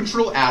merely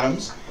neutral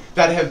atoms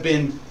that have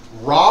been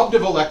robbed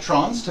of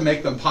electrons to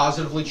make them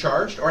positively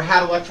charged, or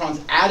had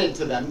electrons added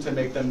to them to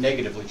make them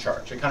negatively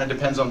charged. It kind of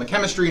depends on the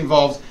chemistry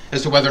involved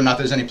as to whether or not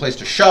there's any place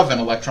to shove an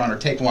electron or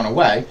take one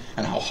away,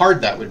 and how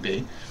hard that would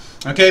be.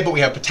 Okay, but we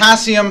have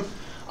potassium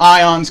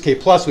ions, K+,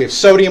 we have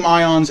sodium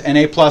ions,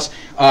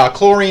 Na+,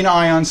 chlorine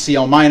ions,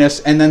 Cl-,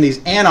 and then these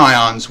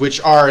anions,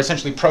 which are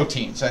essentially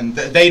proteins, and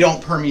they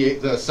don't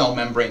permeate the cell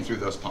membrane through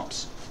those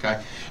pumps.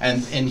 Okay,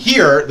 and in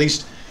here, at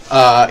least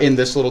in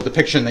this little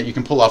depiction that you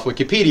can pull off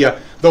Wikipedia,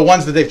 the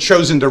ones that they've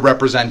chosen to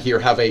represent here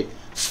have a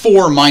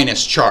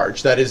 4-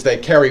 charge. That is, they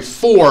carry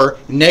 4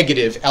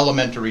 negative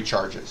elementary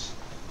charges.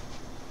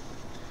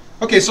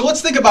 Okay, so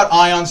let's think about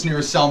ions near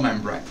a cell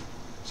membrane.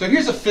 So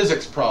here's a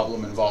physics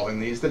problem involving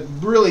these that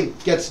really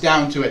gets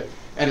down to it.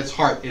 At its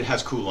heart, it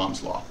has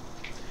Coulomb's law.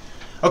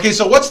 Okay,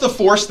 so what's the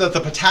force that the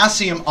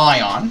potassium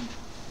ion,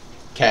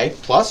 K+,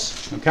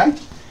 okay,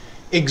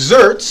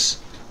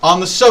 exerts on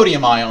the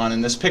sodium ion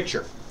in this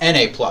picture,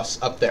 Na+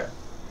 up there?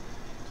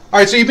 All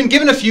right, so you've been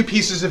given a few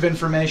pieces of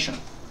information.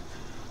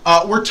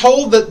 We're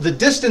told that the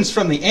distance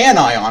from the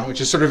anion,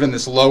 which is sort of in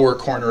this lower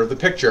corner of the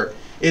picture,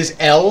 is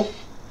L,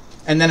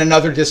 and then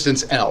another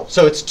distance L.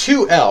 So it's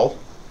 2L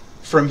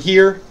from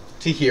here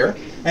to here,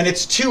 and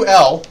it's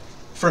 2L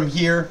from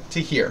here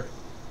to here.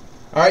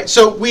 All right,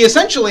 so we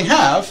essentially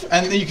have,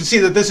 and you can see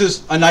that this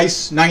is a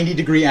nice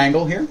 90-degree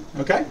angle here,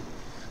 okay?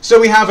 So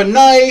we have a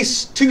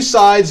nice 2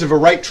 sides of a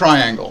right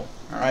triangle,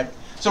 all right?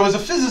 So as a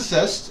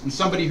physicist, and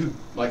somebody who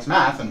likes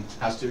math and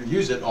has to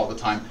use it all the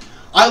time,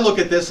 I look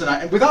at this,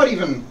 and without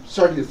even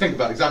starting to think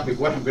about exactly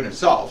what I'm going to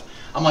solve,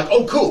 I'm like,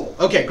 oh, cool,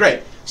 okay,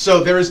 great.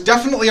 So there is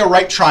definitely a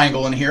right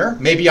triangle in here.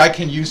 Maybe I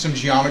can use some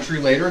geometry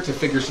later to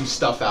figure some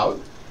stuff out.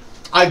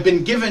 I've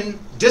been given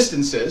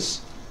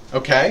distances,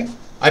 okay?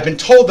 I've been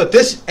told that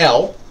this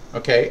L,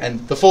 okay,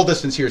 and the full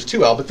distance here is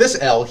 2L, but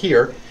this L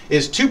here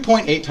is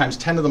 2.8 times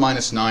 10 to the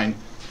minus 9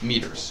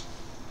 meters,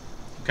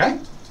 okay?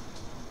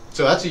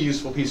 So that's a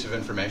useful piece of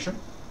information.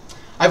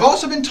 I've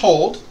also been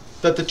told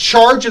that the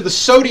charge of the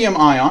sodium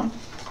ion,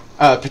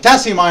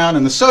 potassium ion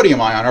and the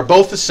sodium ion are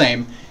both the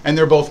same, and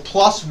they're both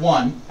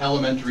 +1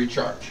 elementary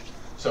charge.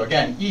 So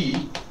again,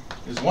 E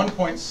is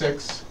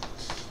 1.6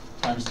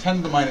 times 10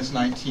 to the minus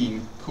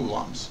 19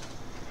 coulombs.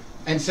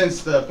 And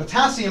since the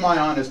potassium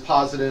ion is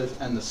positive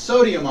and the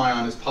sodium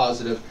ion is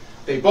positive,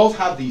 they both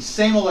have the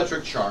same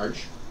electric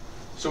charge.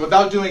 So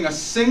without doing a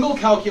single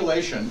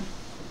calculation,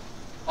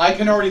 I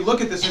can already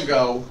look at this and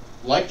go,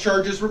 like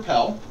charges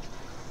repel,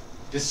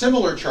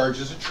 dissimilar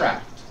charges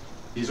attract.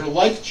 These are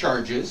like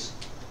charges.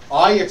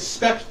 I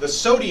expect the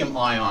sodium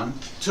ion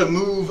to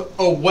move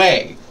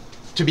away,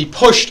 to be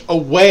pushed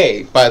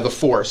away by the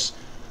force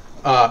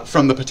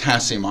from the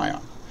potassium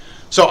ion.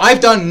 So I've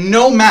done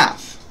no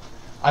math.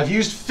 I've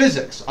used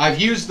physics. I've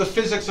used the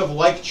physics of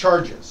like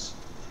charges.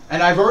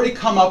 And I've already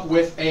come up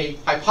with a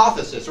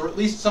hypothesis, or at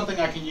least something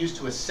I can use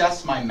to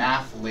assess my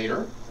math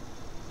later.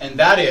 And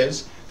that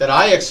is that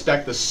I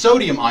expect the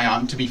sodium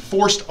ion to be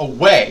forced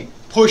away,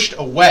 pushed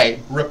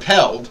away,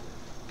 repelled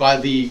by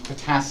the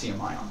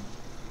potassium ion.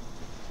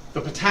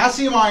 The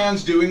potassium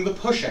ion's doing the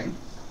pushing.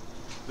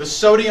 The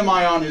sodium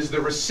ion is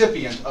the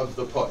recipient of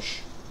the push.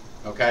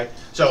 Okay?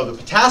 So the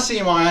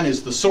potassium ion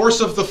is the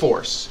source of the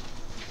force.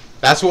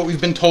 That's what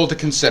we've been told to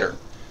consider.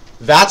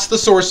 That's the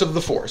source of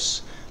the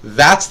force.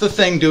 That's the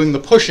thing doing the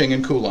pushing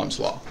in Coulomb's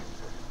law.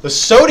 The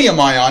sodium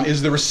ion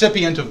is the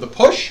recipient of the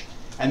push,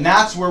 and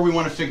that's where we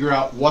want to figure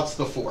out what's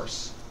the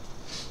force.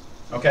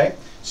 Okay?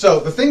 So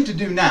the thing to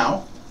do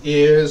now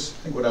is,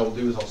 I think what I will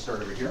do is I'll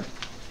start over here,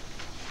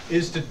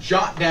 is to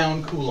jot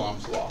down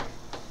Coulomb's law.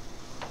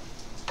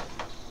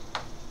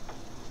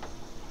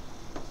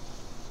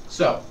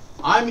 So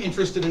I'm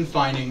interested in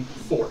finding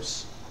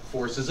force.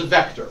 Force is a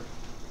vector.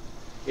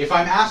 If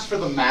I'm asked for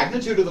the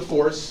magnitude of the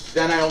force,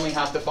 then I only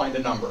have to find a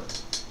number.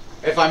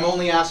 If I'm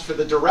only asked for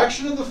the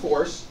direction of the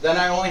force, then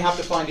I only have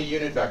to find a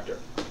unit vector.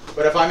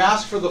 But if I'm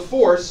asked for the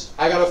force,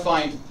 I got to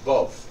find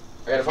both.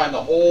 I got to find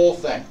the whole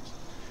thing.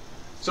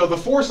 So the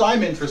force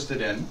I'm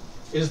interested in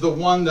is the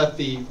one that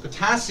the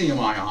potassium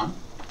ion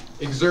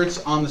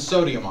exerts on the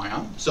sodium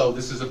ion. So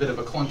this is a bit of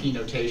a clunky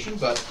notation,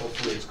 but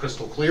hopefully it's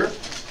crystal clear.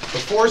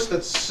 The force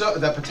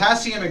that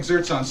potassium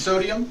exerts on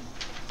sodium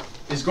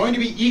is going to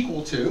be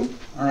equal to,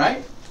 all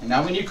right, and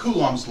now we need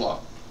Coulomb's law.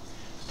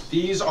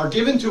 These are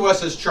given to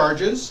us as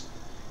charges.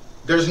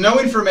 There's no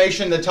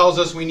information that tells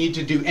us we need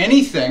to do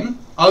anything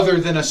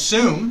other than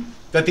assume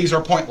that these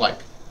are point-like.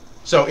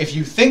 So if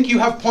you think you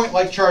have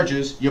point-like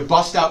charges, you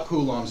bust out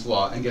Coulomb's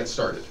law and get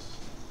started.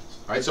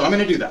 All right, so I'm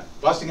going to do that,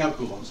 busting out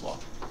Coulomb's law.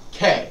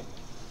 K.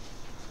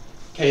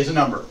 K is a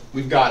number.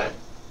 We've got it.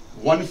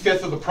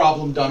 1/5 of the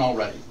problem done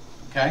already.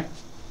 Okay?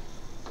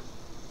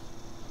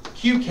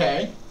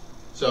 QK,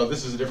 so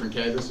this is a different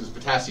K. This is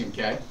potassium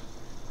K.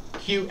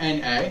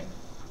 QNA,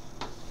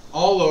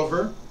 all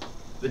over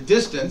the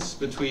distance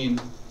between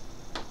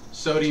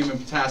sodium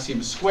and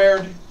potassium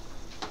squared,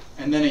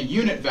 and then a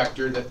unit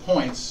vector that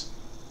points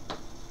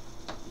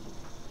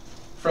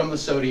from the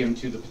sodium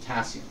to the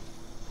potassium.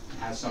 It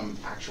has some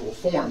actual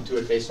form to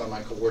it based on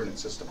my coordinate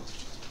system.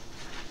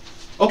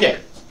 Okay,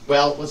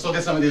 well, let's look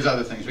at some of these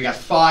other things. We got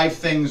 5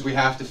 things we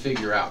have to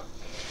figure out.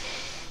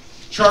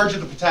 Charge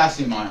of the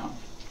potassium ion.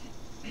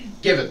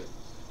 Given.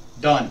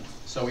 Done.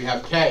 So we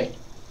have K.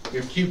 We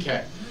have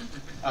QK.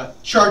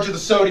 Charge of the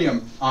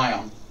sodium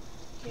ion.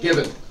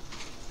 Given.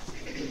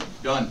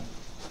 Done.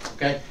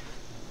 Okay?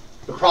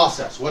 The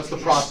process. What's the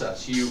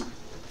process? You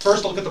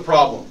first look at the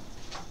problem.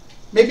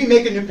 Maybe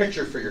make a new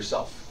picture for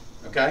yourself.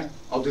 Okay?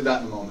 I'll do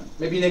that in a moment.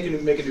 Maybe make a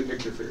new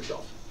picture for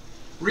yourself.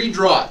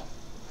 Redraw it.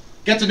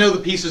 Get to know the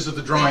pieces of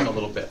the drawing a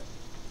little bit.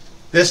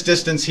 This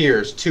distance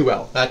here is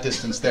 2L. That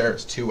distance there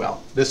is 2L.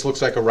 This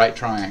looks like a right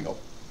triangle.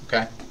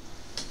 Okay?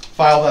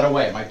 File that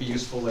away. It might be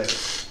useful later.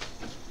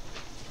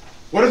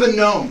 What are the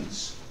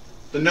knowns?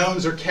 The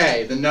knowns are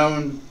K. The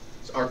knowns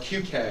are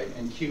QK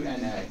and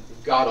QNA.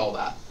 We've got all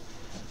that.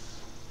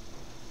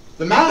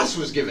 The mass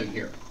was given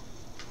here.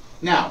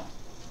 Now,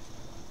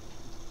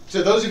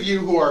 to those of you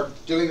who are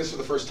doing this for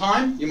the first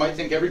time, you might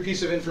think every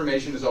piece of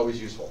information is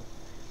always useful.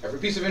 Every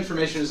piece of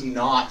information is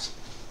not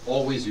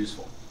always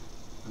useful.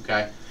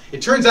 Okay?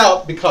 It turns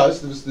out,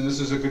 because, this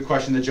is a good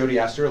question that Jody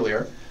asked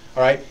earlier,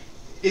 all right,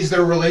 is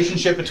there a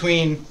relationship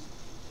between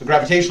the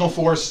gravitational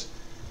force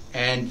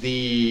and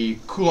the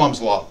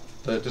Coulomb's law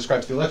that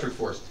describes the electric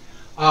force?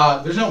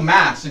 There's no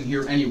mass in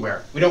here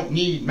anywhere. We don't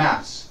need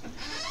mass.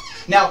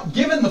 Now,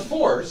 given the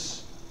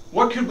force,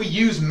 what could we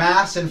use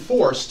mass and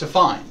force to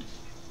find?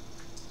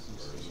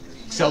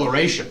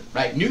 Acceleration,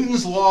 right?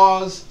 Newton's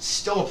laws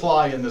still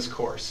apply in this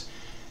course.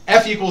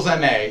 F equals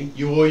ma,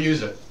 you will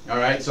use it. All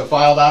right, so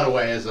file that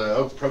away as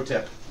a pro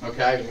tip.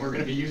 Okay, we're going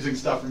to be using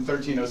stuff from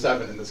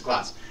 1307 in this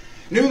class.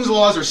 Newton's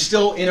laws are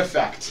still in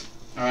effect.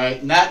 All right,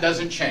 and that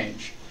doesn't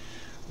change.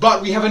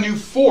 But we have a new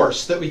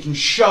force that we can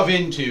shove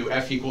into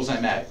F equals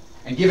ma.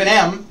 And given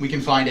m, we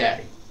can find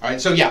a. All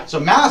right, so yeah, so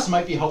mass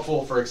might be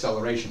helpful for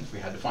acceleration if we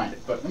had to find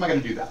it. But I'm not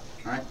going to do that.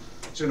 All right,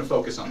 I'm just going to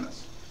focus on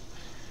this.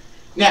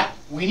 Now,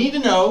 we need to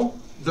know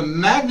the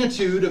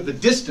magnitude of the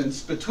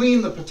distance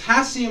between the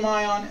potassium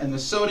ion and the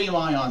sodium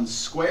ion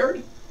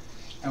squared.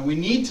 And we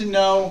need to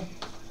know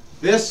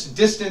this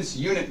distance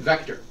unit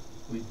vector.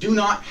 We do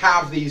not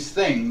have these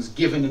things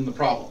given in the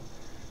problem.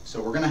 So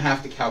we're going to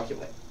have to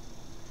calculate.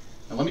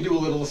 Now let me do a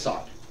little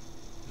aside.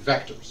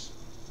 Vectors.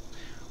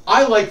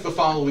 I like the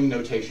following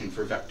notation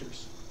for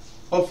vectors.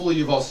 Hopefully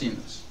you've all seen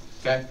this.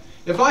 Okay?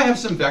 If I have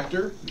some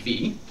vector,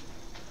 v,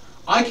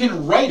 I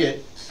can write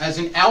it as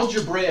an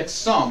algebraic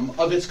sum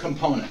of its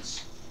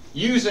components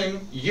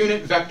using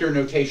unit vector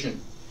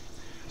notation.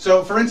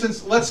 So for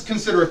instance, let's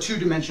consider a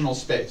two-dimensional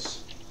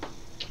space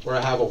where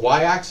I have a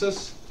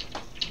y-axis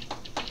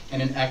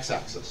and an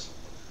x-axis.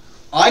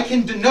 I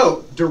can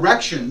denote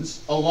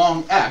directions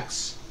along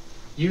x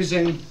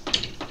using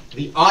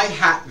the I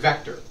hat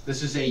vector.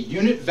 This is a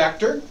unit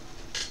vector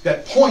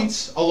that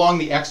points along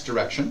the x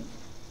direction.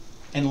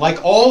 And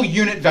like all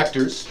unit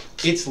vectors,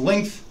 its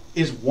length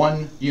is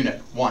 1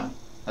 unit, 1.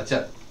 That's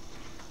it.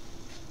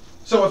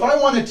 So if I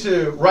wanted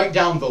to write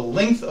down the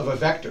length of a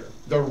vector,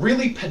 the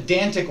really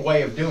pedantic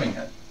way of doing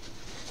it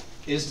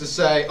is to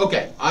say,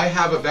 okay, I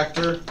have a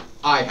vector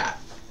I hat.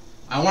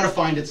 I want to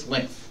find its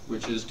length,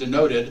 which is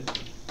denoted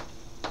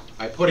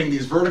by putting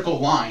these vertical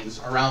lines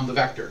around the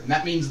vector. And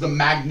that means the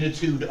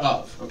magnitude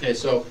of. Okay,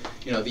 so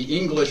the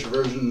English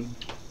version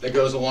that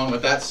goes along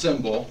with that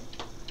symbol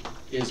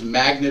is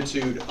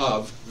magnitude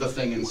of the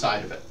thing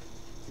inside of it.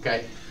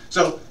 Okay,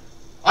 so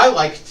I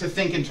like to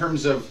think in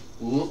terms of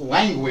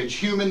language,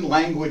 human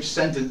language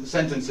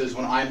sentences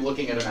when I'm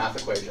looking at a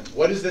math equation.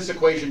 What is this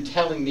equation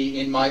telling me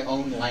in my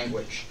own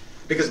language?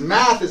 Because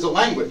math is a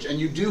language, and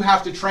you do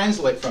have to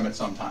translate from it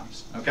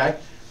sometimes. Okay,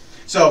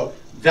 so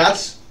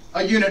that's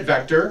a unit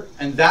vector,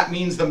 and that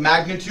means the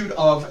magnitude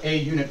of a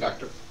unit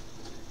vector.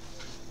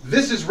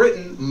 This is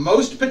written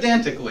most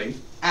pedantically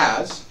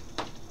as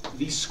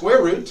the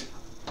square root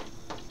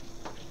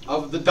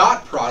of the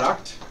dot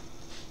product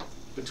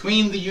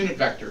between the unit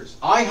vectors.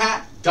 I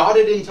hat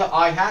dotted into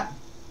I hat,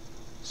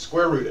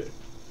 square rooted.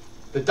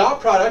 The dot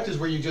product is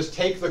where you just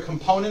take the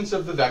components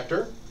of the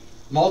vector,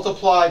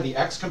 multiply the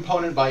x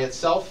component by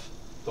itself,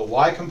 the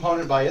y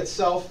component by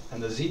itself,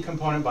 and the z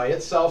component by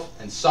itself,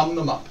 and sum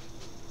them up.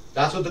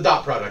 That's what the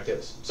dot product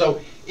is.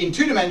 So in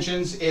 2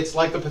 dimensions, it's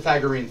like the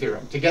Pythagorean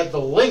theorem. To get the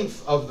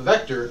length of the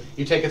vector,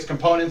 you take its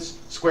components,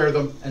 square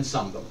them, and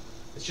sum them.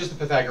 It's just the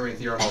Pythagorean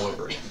theorem all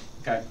over again.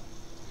 Okay?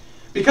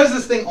 Because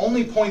this thing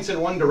only points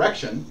in one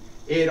direction,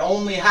 it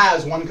only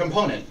has one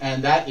component,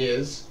 and that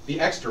is the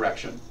x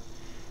direction.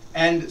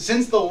 And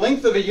since the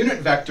length of a unit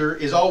vector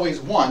is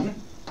always 1,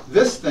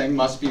 this thing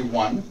must be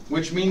 1,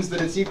 which means that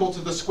it's equal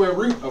to the square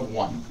root of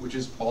 1, which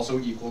is also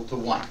equal to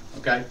 1.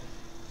 Okay?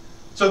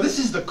 So this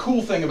is the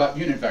cool thing about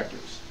unit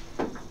vectors.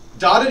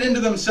 Dotted into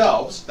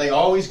themselves, they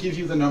always give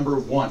you the number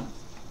 1.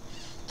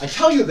 I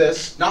tell you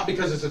this not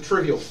because it's a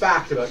trivial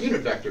fact about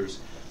unit vectors,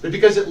 but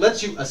because it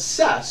lets you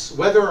assess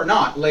whether or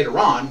not later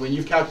on, when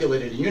you've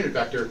calculated a unit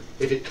vector,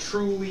 if it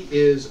truly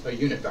is a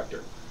unit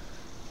vector.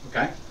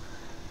 Okay?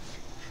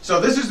 So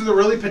this is the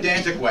really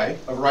pedantic way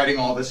of writing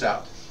all this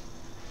out.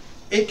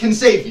 It can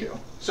save you.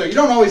 So you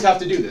don't always have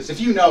to do this. If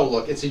you know,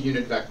 look, it's a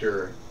unit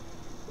vector,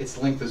 its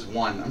length is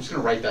 1, I'm just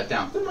going to write that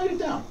down. Then write it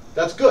down.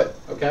 That's good.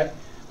 Okay?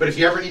 But if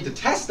you ever need to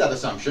test that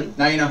assumption,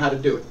 now you know how to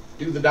do it.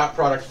 Do the dot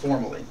product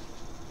formally.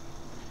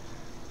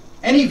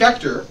 Any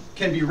vector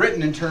can be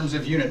written in terms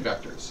of unit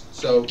vectors.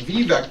 So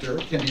v vector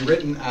can be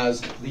written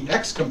as the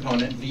x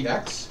component,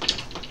 vx,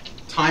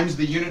 times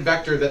the unit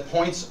vector that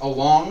points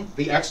along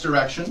the x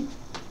direction,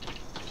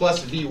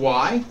 plus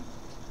vy,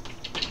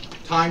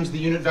 times the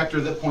unit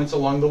vector that points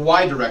along the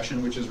y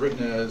direction, which is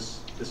written as,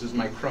 this is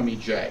my crummy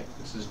j.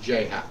 This is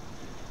j hat.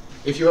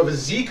 If you have a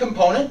z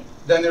component,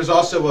 then there's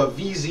also a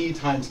vz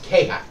times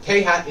k hat.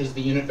 K hat is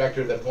the unit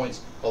vector that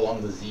points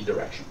along the z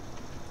direction.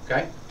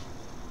 Okay?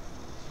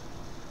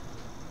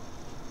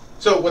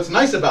 So what's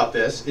nice about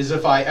this is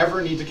if I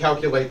ever need to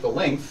calculate the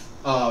length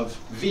of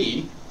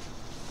v,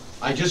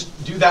 I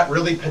just do that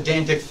really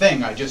pedantic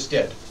thing I just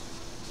did.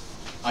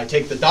 I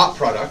take the dot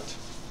product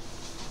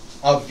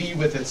of v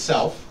with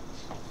itself,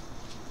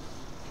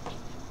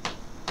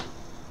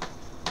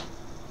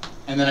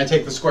 and then I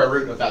take the square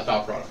root of that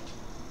dot product.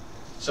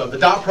 So the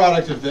dot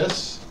product of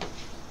this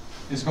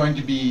is going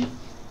to be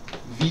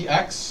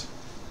vx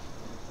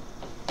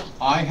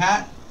I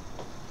hat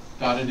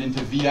dotted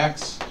into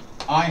vx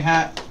I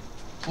hat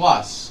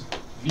plus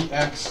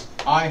vx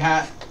I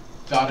hat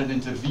dotted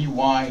into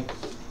vy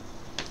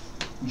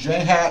j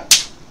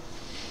hat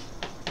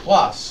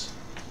plus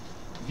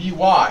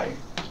vy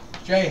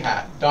j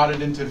hat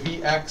dotted into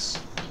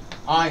vx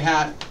I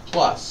hat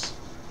plus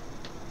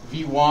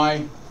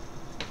vy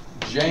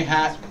j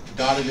hat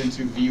dotted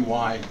into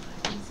vy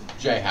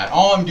j hat.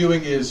 All I'm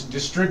doing is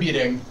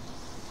distributing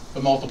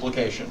the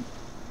multiplication.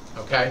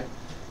 Okay?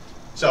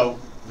 So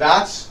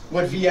that's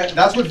what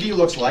v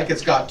looks like.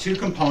 It's got 2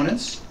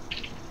 components.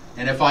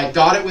 And if I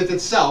dot it with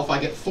itself, I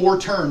get 4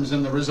 terms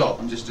in the result.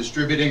 I'm just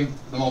distributing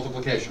the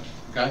multiplication.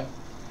 Okay?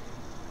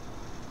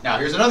 Now,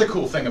 here's another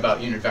cool thing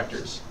about unit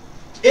vectors.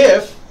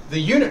 If the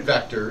unit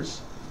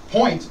vectors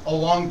point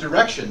along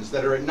directions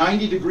that are at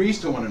 90 degrees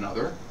to one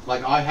another,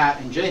 like I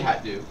hat and j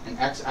hat do, an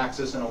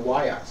x-axis and a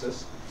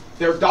y-axis,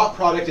 their dot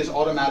product is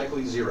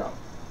automatically 0.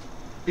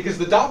 Because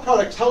the dot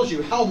product tells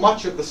you how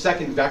much of the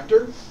second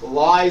vector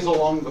lies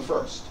along the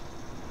first.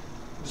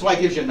 That's why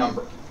it gives you a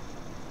number.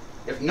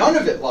 If none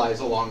of it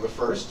lies along the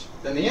first,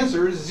 then the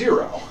answer is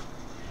 0.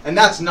 And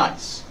that's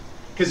nice.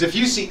 Because if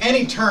you see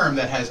any term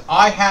that has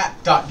I hat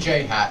dot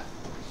j hat,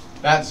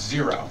 that's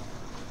 0.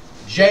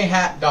 J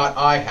hat dot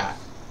I hat,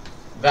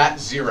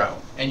 that's 0.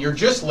 And you're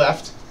just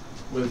left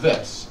with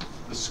this.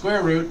 The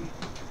square root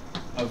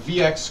of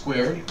vx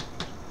squared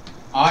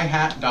I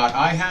hat dot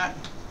I hat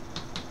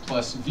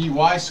plus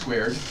vy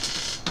squared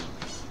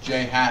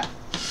j hat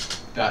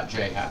dot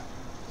j hat.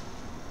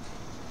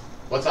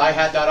 What's I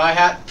hat dot I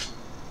hat?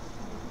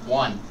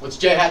 1. What's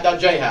j hat dot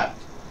j hat?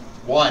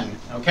 1.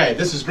 Okay,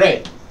 this is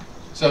great.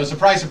 So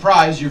surprise,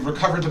 surprise, you've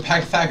recovered the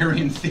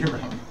Pythagorean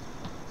theorem.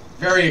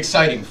 Very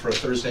exciting for a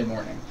Thursday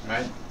morning,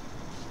 right?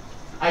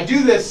 I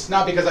do this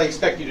not because I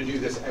expect you to do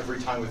this every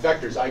time with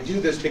vectors. I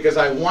do this because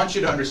I want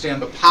you to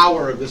understand the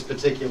power of this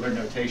particular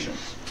notation.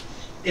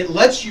 It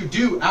lets you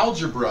do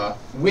algebra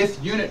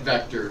with unit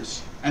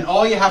vectors, and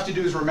all you have to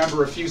do is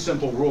remember a few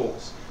simple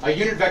rules. A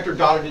unit vector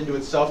dotted into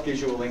itself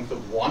gives you a length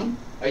of 1.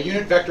 A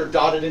unit vector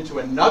dotted into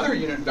another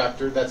unit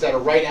vector that's at a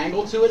right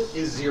angle to it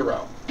is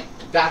 0.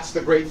 That's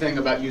the great thing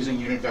about using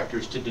unit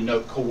vectors to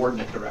denote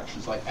coordinate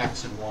directions like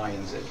x and y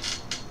and z.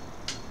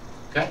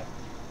 Okay?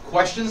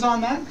 Questions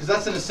on that? Because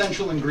that's an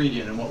essential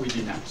ingredient in what we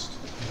do next.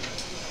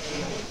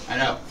 I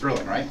know,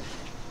 thrilling, right?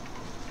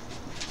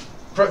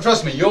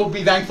 Trust me, you'll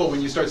be thankful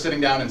when you start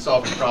sitting down and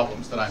solving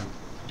problems that I'm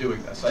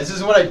doing this. This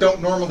is what I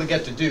don't normally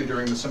get to do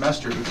during the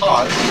semester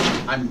because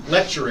I'm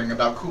lecturing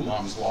about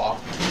Coulomb's law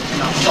and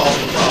not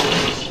solving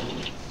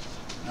problems.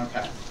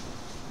 Okay.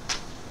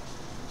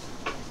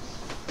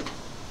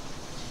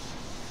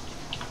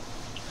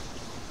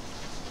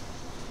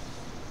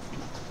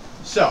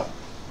 So,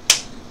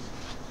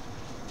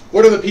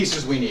 what are the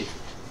pieces we need?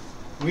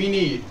 We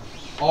need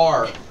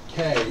r,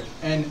 k,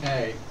 n,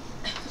 a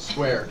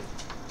squared.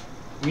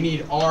 We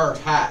need r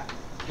hat,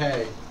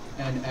 k,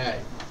 n, a.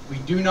 We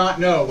do not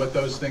know what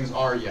those things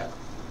are yet,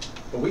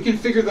 but we can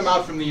figure them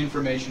out from the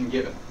information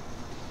given.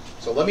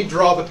 So let me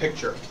draw the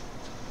picture.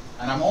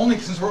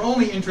 And since we're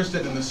only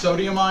interested in the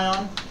sodium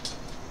ion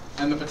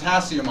and the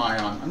potassium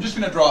ion, I'm just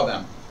going to draw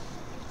them.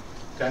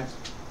 Okay?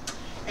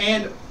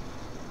 And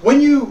when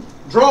you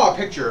draw a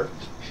picture,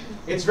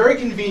 it's very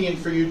convenient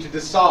for you to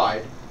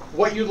decide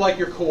what you'd like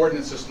your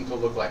coordinate system to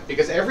look like,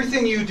 because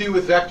everything you do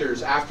with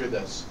vectors after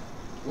this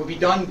will be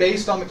done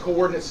based on the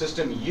coordinate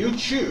system you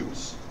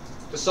choose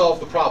to solve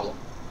the problem.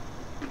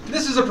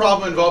 This is a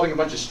problem involving a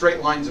bunch of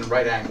straight lines and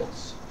right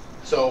angles.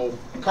 So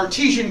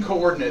Cartesian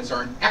coordinates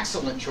are an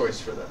excellent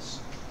choice for this.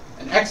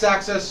 An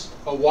x-axis,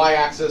 a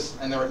y-axis,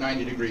 and they're at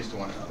 90 degrees to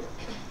one another.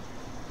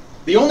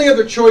 The only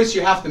other choice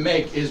you have to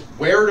make is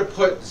where to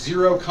put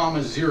 0,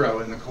 0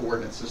 in the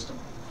coordinate system.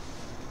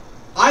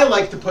 I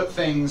like to put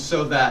things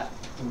so that,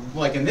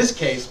 like in this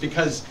case,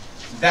 because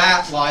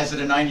that lies at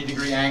a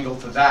 90-degree angle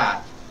to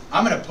that,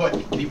 I'm going to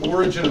put the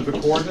origin of the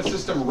coordinate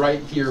system right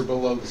here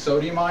below the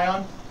sodium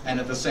ion, and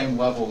at the same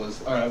level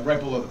as, right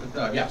below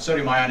the,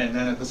 sodium ion, and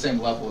then at the same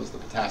level as the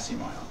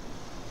potassium ion.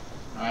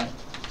 All right.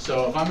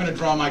 So if I'm going to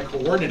draw my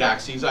coordinate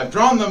axes, I've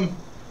drawn them,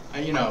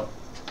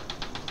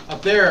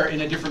 up there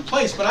in a different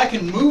place, but I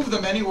can move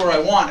them anywhere I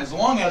want as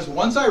long as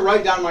once I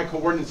write down my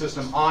coordinate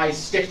system, I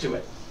stick to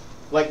it,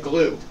 like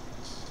glue.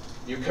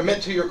 You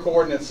commit to your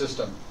coordinate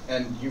system,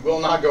 and you will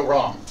not go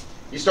wrong.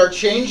 You start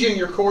changing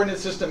your coordinate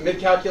system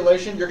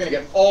mid-calculation, you're going to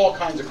get all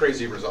kinds of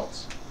crazy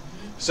results.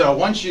 So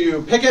once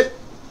you pick it,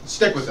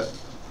 stick with it.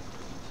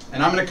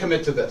 And I'm going to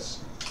commit to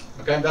this.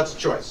 Okay, that's a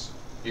choice.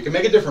 You can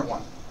make a different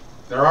one.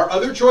 There are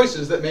other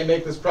choices that may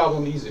make this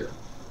problem easier,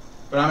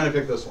 but I'm going to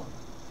pick this one.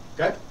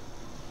 Okay?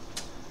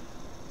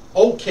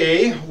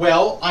 Okay,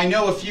 well, I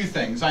know a few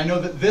things. I know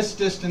that this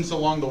distance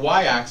along the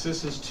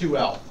y-axis is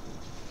 2L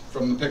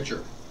from the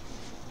picture.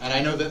 And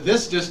I know that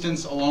this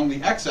distance along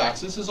the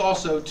x-axis is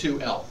also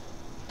 2L.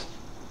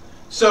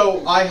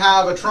 So I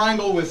have a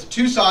triangle with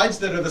two sides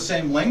that are the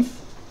same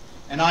length,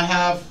 and I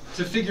have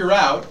to figure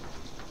out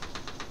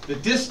the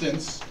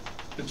distance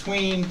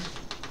between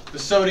the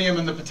sodium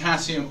and the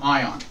potassium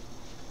ion.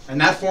 And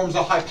that forms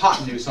a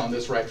hypotenuse on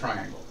this right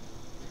triangle.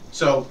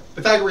 So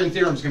Pythagorean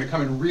theorem is going to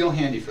come in real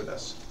handy for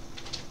this.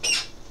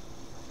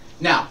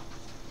 Now,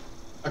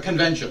 a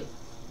convention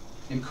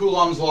in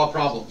Coulomb's law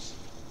problems.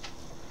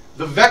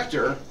 The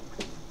vector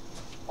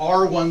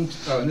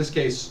R1, in this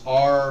case,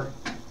 R,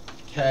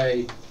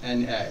 K,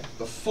 and A,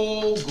 the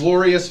full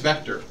glorious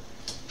vector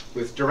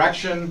with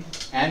direction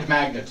and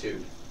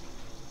magnitude,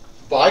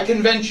 by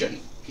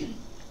convention,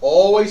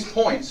 always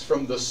points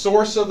from the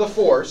source of the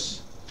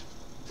force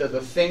to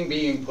the thing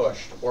being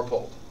pushed or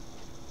pulled.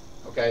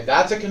 Okay,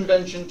 that's a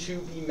convention to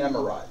be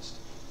memorized.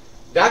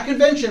 That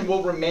convention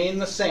will remain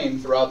the same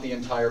throughout the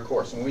entire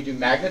course. When we do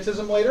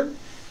magnetism later,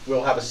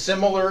 we'll have a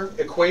similar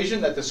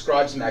equation that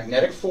describes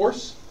magnetic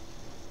force,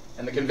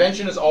 and the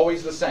convention is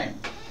always the same.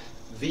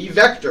 The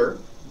vector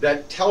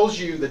that tells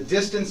you the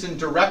distance and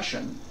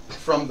direction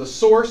from the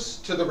source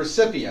to the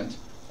recipient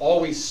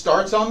always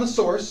starts on the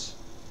source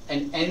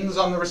and ends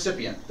on the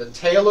recipient. The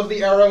tail of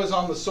the arrow is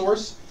on the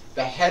source,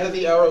 the head of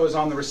the arrow is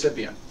on the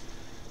recipient.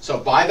 So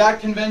by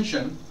that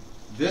convention,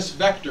 this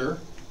vector,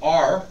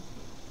 R,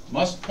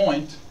 must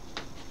point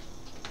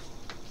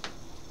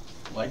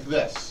like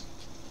this.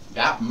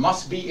 That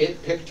must be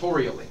it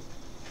pictorially.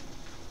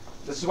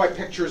 This is why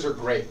pictures are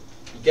great.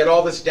 You get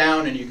all this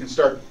down and you can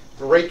start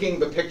breaking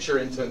the picture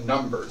into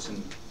numbers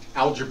and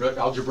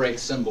algebraic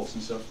symbols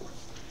and so forth.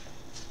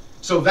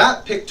 So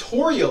that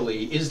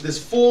pictorially is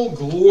this full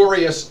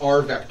glorious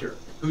R vector,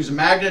 whose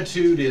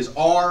magnitude is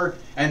R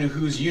and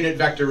whose unit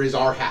vector is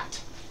R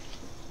hat.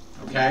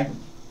 Okay?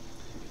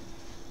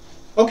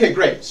 Okay,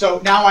 great.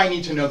 So now I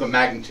need to know the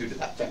magnitude of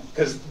that thing,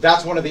 because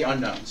that's one of the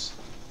unknowns.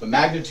 the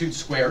magnitude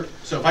squared.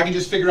 So if I can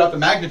just figure out the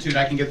magnitude,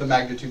 I can get the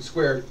magnitude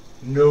squared,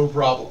 no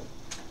problem.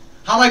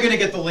 How am I going to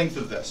get the length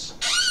of this?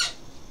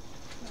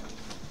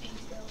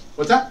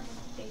 What's that?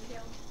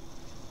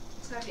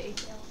 It's got to 8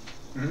 tail.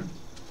 Mm-hmm.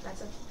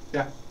 That's it.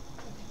 Yeah.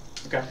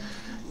 Okay.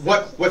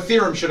 What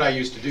theorem should I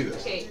use to do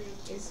this? Okay,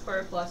 a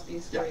squared plus b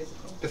squared is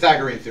equal.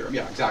 Pythagorean theorem,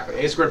 yeah,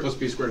 exactly. A squared plus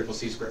b squared equals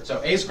c squared.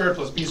 So a squared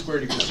plus b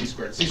squared equals c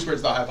squared. C squared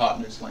is the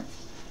hypotenuse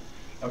length.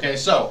 Okay,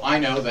 so I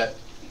know that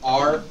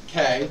r,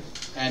 k,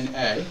 and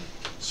a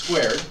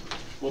squared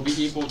will be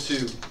equal to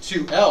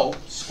 2l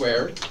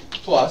squared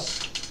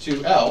plus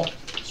 2l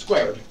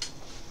squared,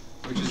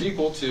 which is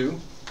equal to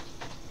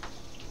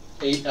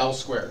 8l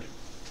squared.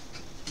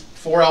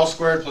 4l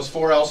squared plus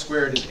 4l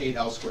squared is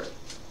 8l squared.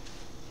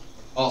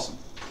 Awesome.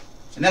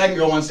 And then I can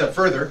go one step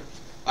further.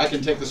 I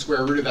can take the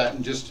square root of that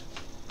and just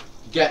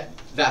get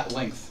that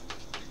length.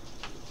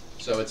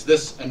 So it's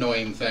this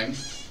annoying thing,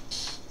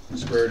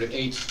 square root of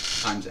 8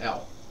 times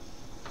L.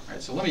 All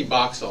right, so let me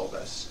box all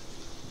this.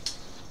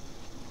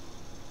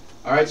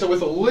 All right, so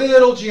with a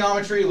little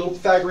geometry, a little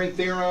Pythagorean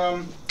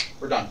theorem,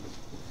 we're done.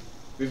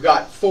 We've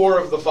got 4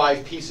 of the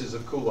 5 pieces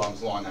of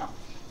Coulomb's law now.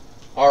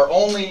 Our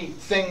only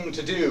thing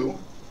to do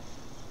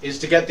is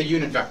to get the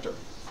unit vector.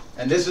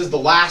 And this is the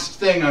last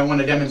thing I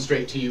want to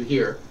demonstrate to you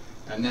here,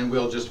 and then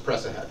we'll just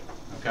press ahead,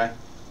 okay?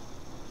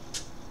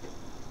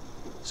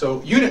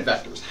 So unit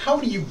vectors, how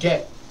do you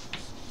get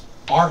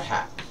r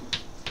hat?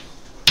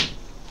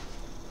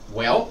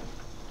 Well,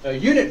 a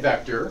unit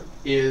vector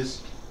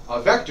is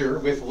a vector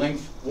with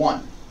length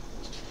 1.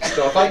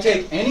 So if I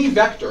take any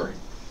vector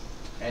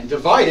and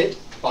divide it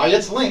by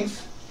its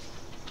length,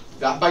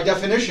 that by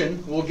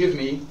definition will give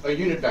me a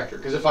unit vector.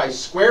 Because if I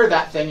square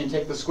that thing and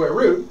take the square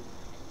root,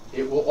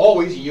 it will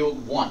always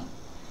yield 1.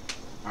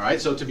 All right,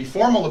 so to be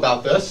formal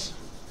about this,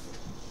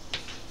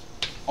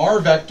 r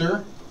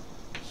vector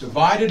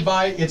divided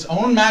by its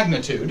own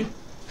magnitude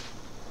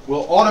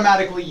will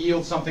automatically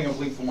yield something of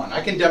length 1.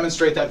 I can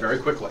demonstrate that very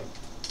quickly.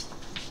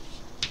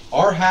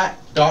 R hat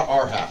dot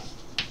r hat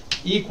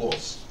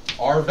equals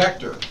r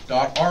vector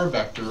dot r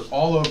vector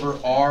all over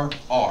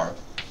r.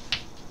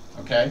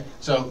 Okay,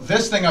 so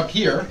this thing up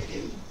here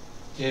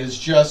is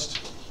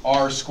just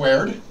r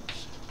squared,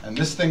 and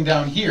this thing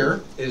down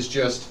here is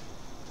just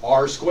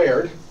r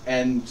squared,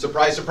 and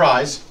surprise,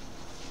 surprise,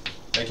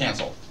 they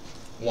cancel.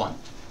 1.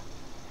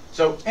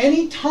 So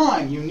any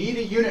time you need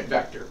a unit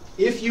vector,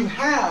 if you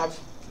have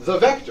the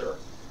vector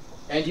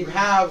and you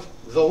have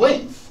the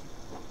length,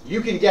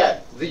 you can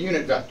get the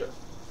unit vector.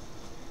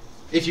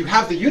 If you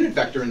have the unit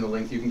vector and the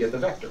length, you can get the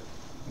vector.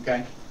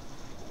 Okay?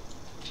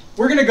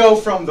 We're going to go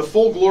from the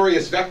full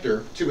glorious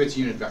vector to its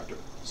unit vector.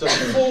 So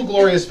the full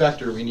glorious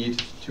vector we need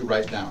to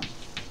write down.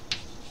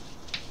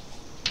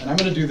 And I'm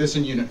going to do this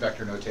in unit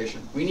vector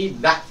notation. We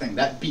need that thing,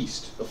 that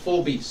beast, the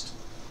full beast.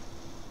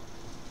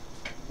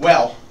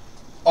 Well,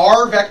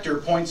 r vector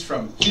points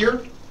from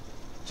here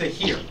to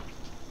here.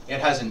 It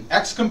has an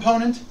x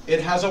component,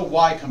 it has a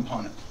y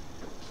component.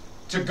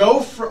 To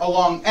go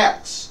along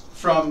x,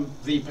 from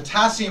the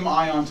potassium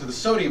ion to the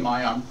sodium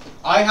ion,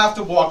 I have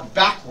to walk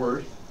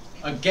backward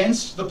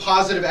against the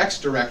positive x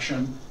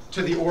direction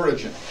to the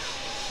origin.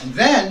 And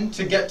then,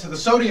 to get to the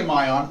sodium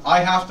ion,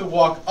 I have to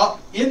walk up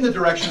in the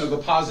direction of the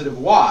positive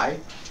y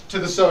to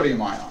the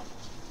sodium ion.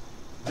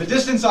 The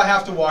distance I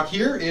have to walk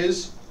here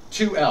is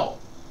 2L.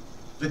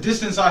 The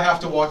distance I have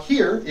to walk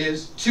here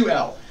is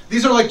 2L.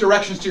 These are like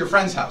directions to your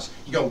friend's house.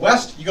 You go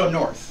west, you go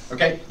north.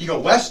 Okay? You go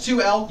west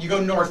 2L, you go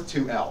north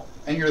 2L,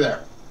 and you're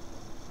there.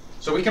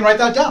 So we can write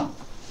that down.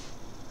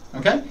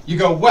 Okay? You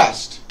go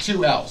west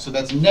 2L, so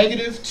that's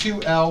negative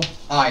 2L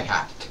I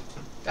hat.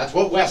 That's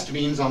what west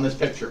means on this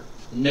picture.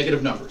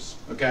 Negative numbers.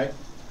 Okay?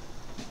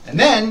 And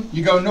then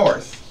you go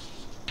north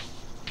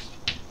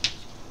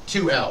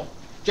 2L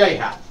J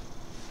hat.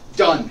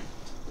 Done.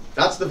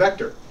 That's the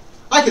vector.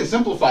 I can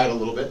simplify it a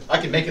little bit. I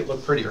can make it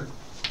look prettier.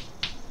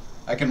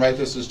 I can write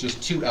this as just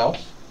 2L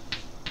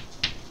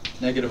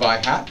negative I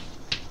hat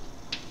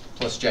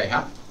plus J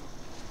hat.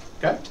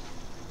 Okay?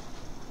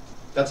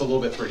 That's a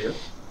little bit prettier.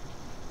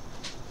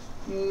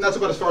 That's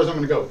about as far as I'm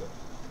going to go with it.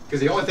 Because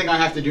the only thing I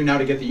have to do now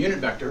to get the unit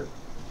vector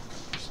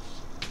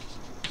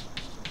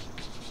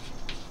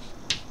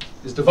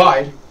is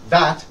divide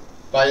that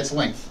by its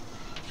length.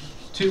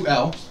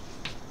 2L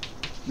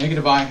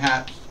negative I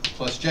hat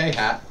plus J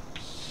hat,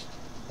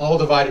 all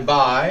divided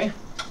by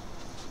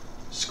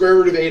square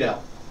root of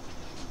 8L.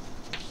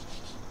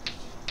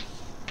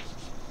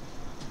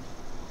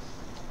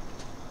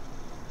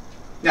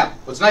 Now,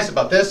 what's nice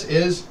about this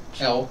is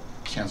L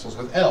cancels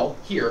with L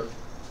here.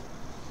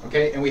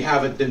 Okay, and we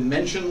have a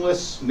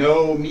dimensionless,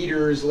 no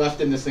meters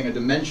left in this thing, a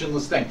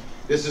dimensionless thing.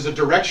 This is a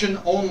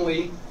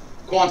direction-only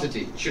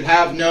quantity. It should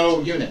have no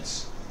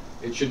units.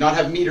 It should not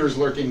have meters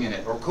lurking in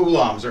it, or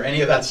coulombs, or any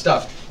of that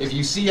stuff. If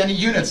you see any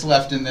units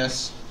left in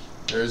this,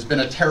 there's been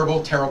a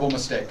terrible, terrible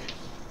mistake.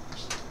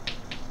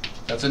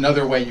 That's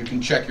another way you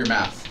can check your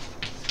math.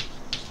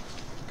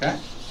 Okay?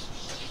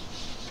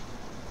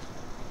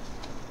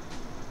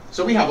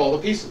 So we have all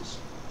the pieces.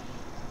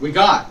 We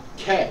got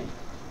K.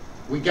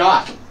 We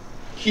got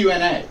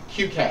QNA,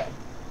 QK.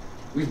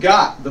 We've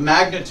got the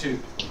magnitude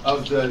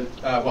of the,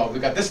 well,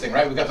 we've got this thing,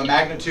 right? We've got the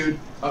magnitude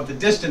of the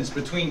distance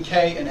between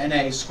K and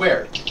NA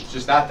squared. It's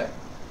just that thing.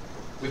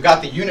 We've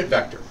got the unit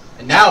vector.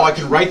 And now I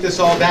can write this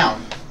all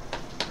down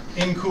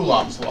in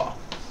Coulomb's law.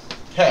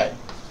 K,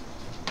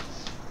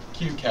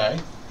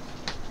 QK,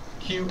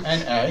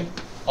 QNA,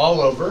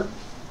 all over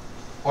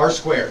R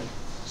squared.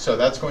 So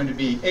that's going to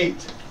be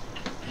 8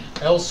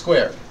 L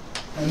squared.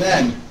 And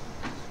then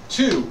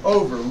 2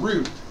 over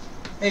root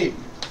 8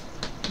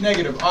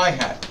 negative I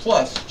hat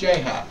plus J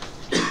hat.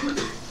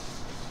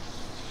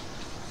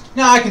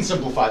 Now I can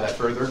simplify that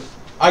further.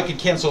 I could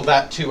cancel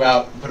that 2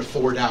 out and put a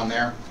 4 down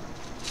there.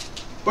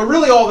 But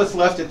really all that's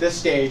left at this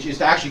stage is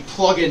to actually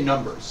plug in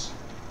numbers.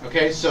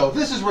 Okay, so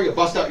this is where you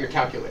bust out your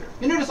calculator.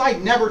 You notice I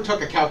never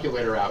took a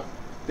calculator out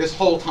this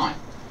whole time.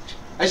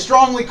 I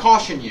strongly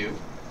caution you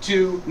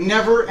to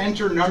never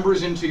enter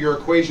numbers into your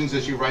equations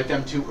as you write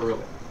them too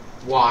early.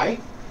 Why?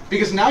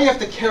 Because now you have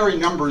to carry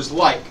numbers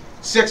like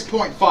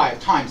 6.5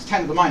 times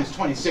 10 to the minus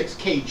 26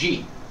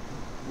 kg.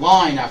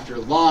 Line after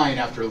line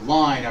after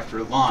line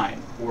after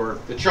line. Or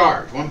the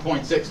charge,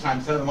 1.6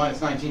 times 10 to the minus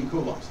 19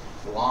 coulombs.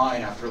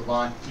 Line after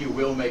line. You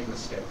will make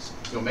mistakes.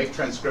 You'll make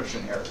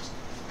transcription errors.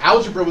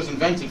 Algebra was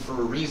invented for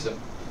a reason,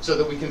 so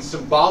that we can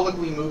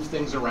symbolically move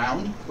things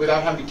around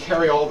without having to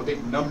carry all the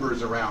big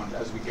numbers around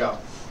as we go.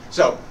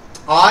 So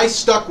I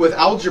stuck with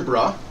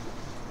algebra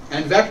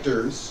and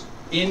vectors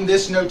in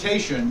this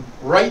notation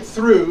right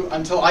through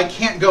until I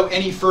can't go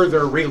any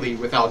further really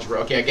with algebra.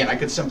 Okay, again, I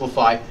could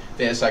simplify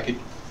this. I could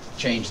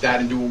change that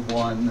into a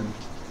 1 and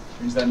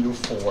change that into a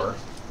 4.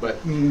 But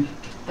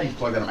I can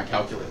plug that in my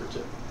calculator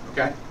too.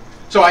 Okay?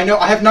 So I know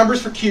I have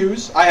numbers for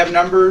Q's. I have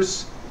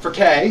numbers for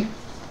K.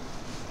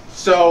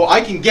 So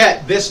I can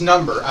get this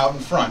number out in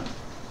front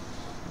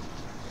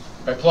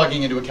by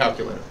plugging into a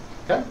calculator.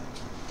 Okay?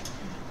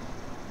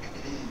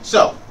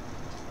 So,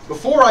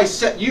 before I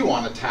set you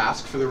on a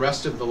task for the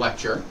rest of the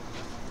lecture,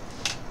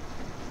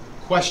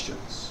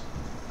 questions.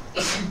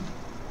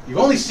 You've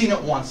only seen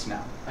it once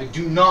now. I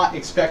do not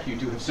expect you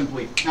to have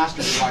simply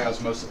mastered it by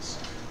osmosis.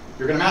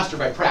 You're going to master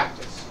by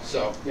practice.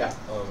 So, yeah.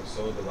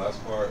 So the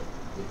last part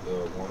with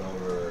the 1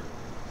 over,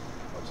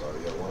 I'm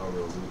sorry, yeah, 1 over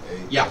root 8,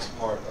 yeah. That's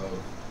part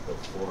of the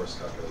force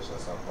calculation.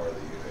 That's not part of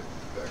the unit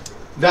vector.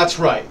 That's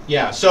right,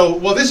 yeah. So,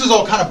 well, this is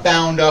all kind of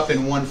bound up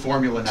in one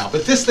formula now.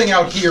 But this thing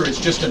out here is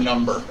just a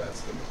number.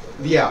 That's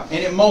the Yeah, and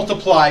it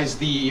multiplies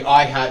the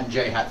I hat and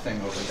J hat thing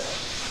over there.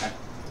 Okay.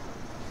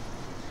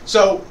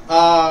 So,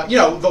 you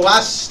know, the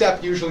last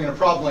step usually in a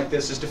problem like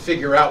this is to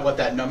figure out what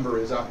that number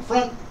is out in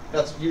front.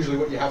 That's usually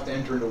what you have to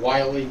enter into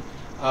Wiley.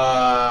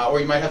 Or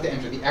you might have to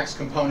enter the X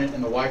component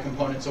and the Y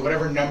component. So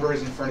whatever number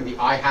is in front of the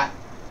I hat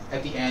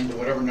at the end, and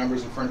whatever number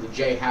is in front of the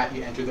J hat,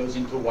 you enter those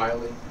into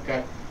Wiley.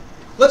 Okay.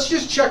 Let's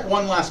just check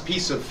one last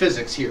piece of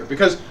physics here,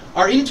 because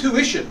our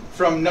intuition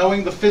from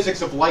knowing the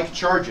physics of like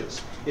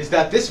charges is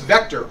that this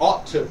vector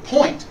ought to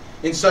point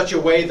in such a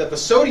way that the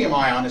sodium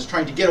ion is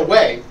trying to get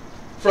away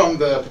from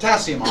the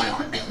potassium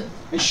ion.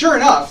 And sure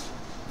enough,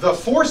 the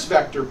force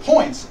vector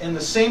points in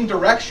the same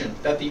direction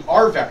that the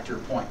R vector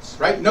points,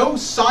 right? No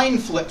sign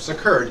flips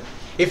occurred.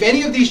 If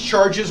any of these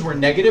charges were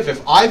negative,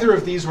 if either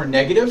of these were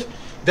negative,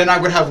 then I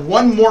would have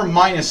one more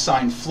minus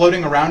sign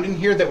floating around in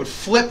here that would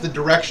flip the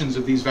directions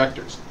of these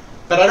vectors.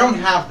 But I don't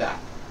have that.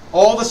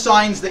 All the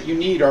signs that you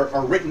need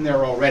are written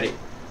there already.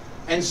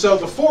 And so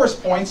the force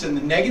points in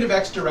the negative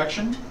X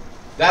direction,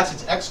 that's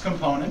its X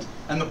component,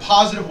 and the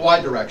positive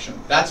Y direction,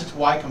 that's its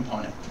Y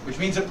component, which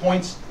means it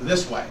points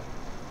this way,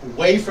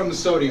 away from the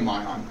sodium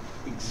ion,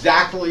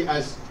 exactly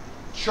as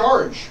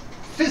charge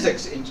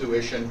physics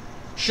intuition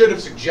should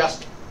have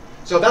suggested.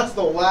 So that's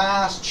the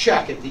last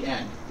check at the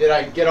end. Did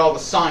I get all the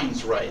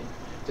signs right?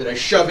 Did I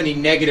shove any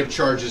negative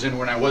charges in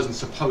when I wasn't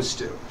supposed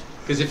to?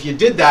 Because if you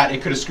did that,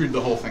 it could have screwed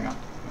the whole thing up.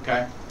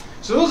 Okay?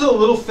 So those are the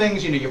little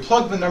things, you know, you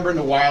plug the number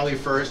into Wiley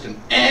first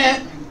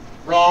and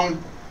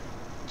wrong.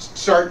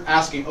 Start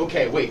asking,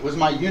 okay, wait, was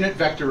my unit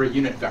vector a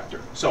unit vector?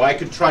 So I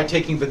could try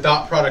taking the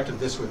dot product of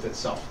this with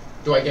itself.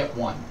 Do I get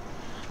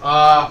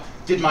 1?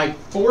 Did my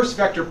force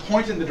vector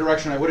point in the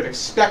direction I would have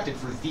expected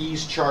for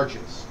these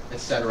charges, et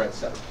cetera, et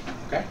cetera.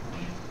 Okay?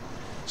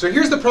 So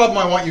here's the problem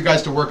I want you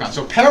guys to work on.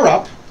 So pair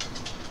up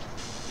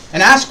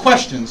and ask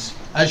questions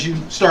as you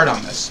start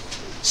on this.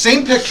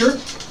 Same picture,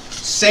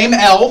 same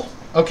L,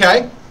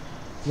 okay?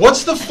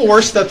 What's the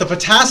force that the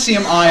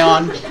potassium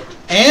ion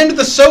and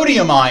the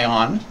sodium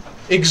ion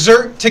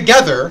exert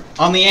together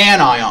on the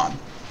anion?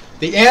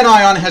 The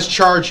anion has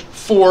charge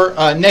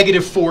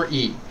negative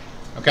 4e,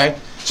 okay?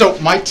 So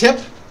my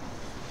tip,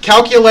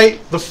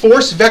 calculate the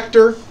force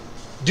vector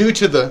due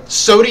to the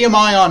sodium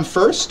ion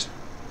first.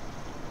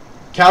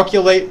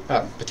 Calculate,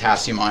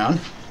 potassium ion.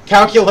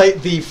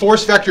 Calculate the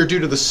force vector due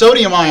to the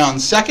sodium ion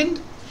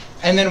second.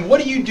 And then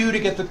what do you do to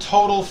get the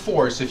total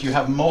force if you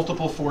have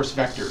multiple force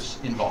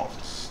vectors involved?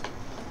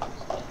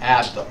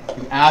 Add them.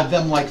 You add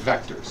them like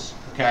vectors,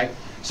 okay?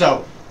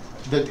 So,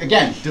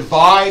 again,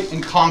 divide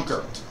and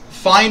conquer.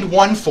 Find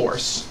one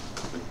force,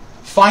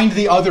 find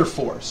the other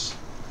force,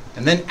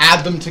 and then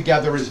add them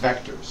together as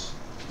vectors.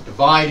 Divide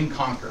divide and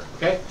conquer.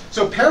 Okay?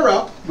 So pair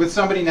up with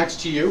somebody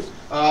next to you.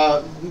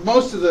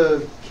 Most of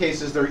the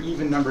cases, there are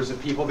even numbers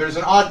of people. There's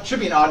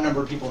should be an odd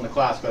number of people in the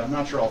class, but I'm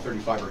not sure all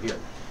 35 are here.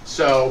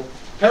 So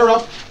pair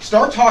up,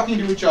 start talking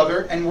to each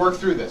other, and work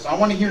through this. I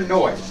want to hear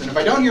noise. And if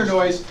I don't hear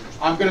noise,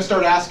 I'm going to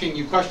start asking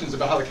you questions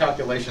about how the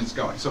calculation's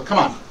going. So come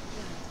on.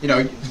 You know,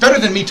 it's better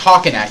than me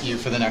talking at you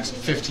for the next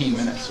 15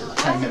 minutes or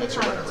 10 minutes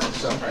or whatever.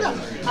 So,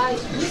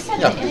 You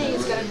said that NA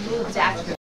is going to move back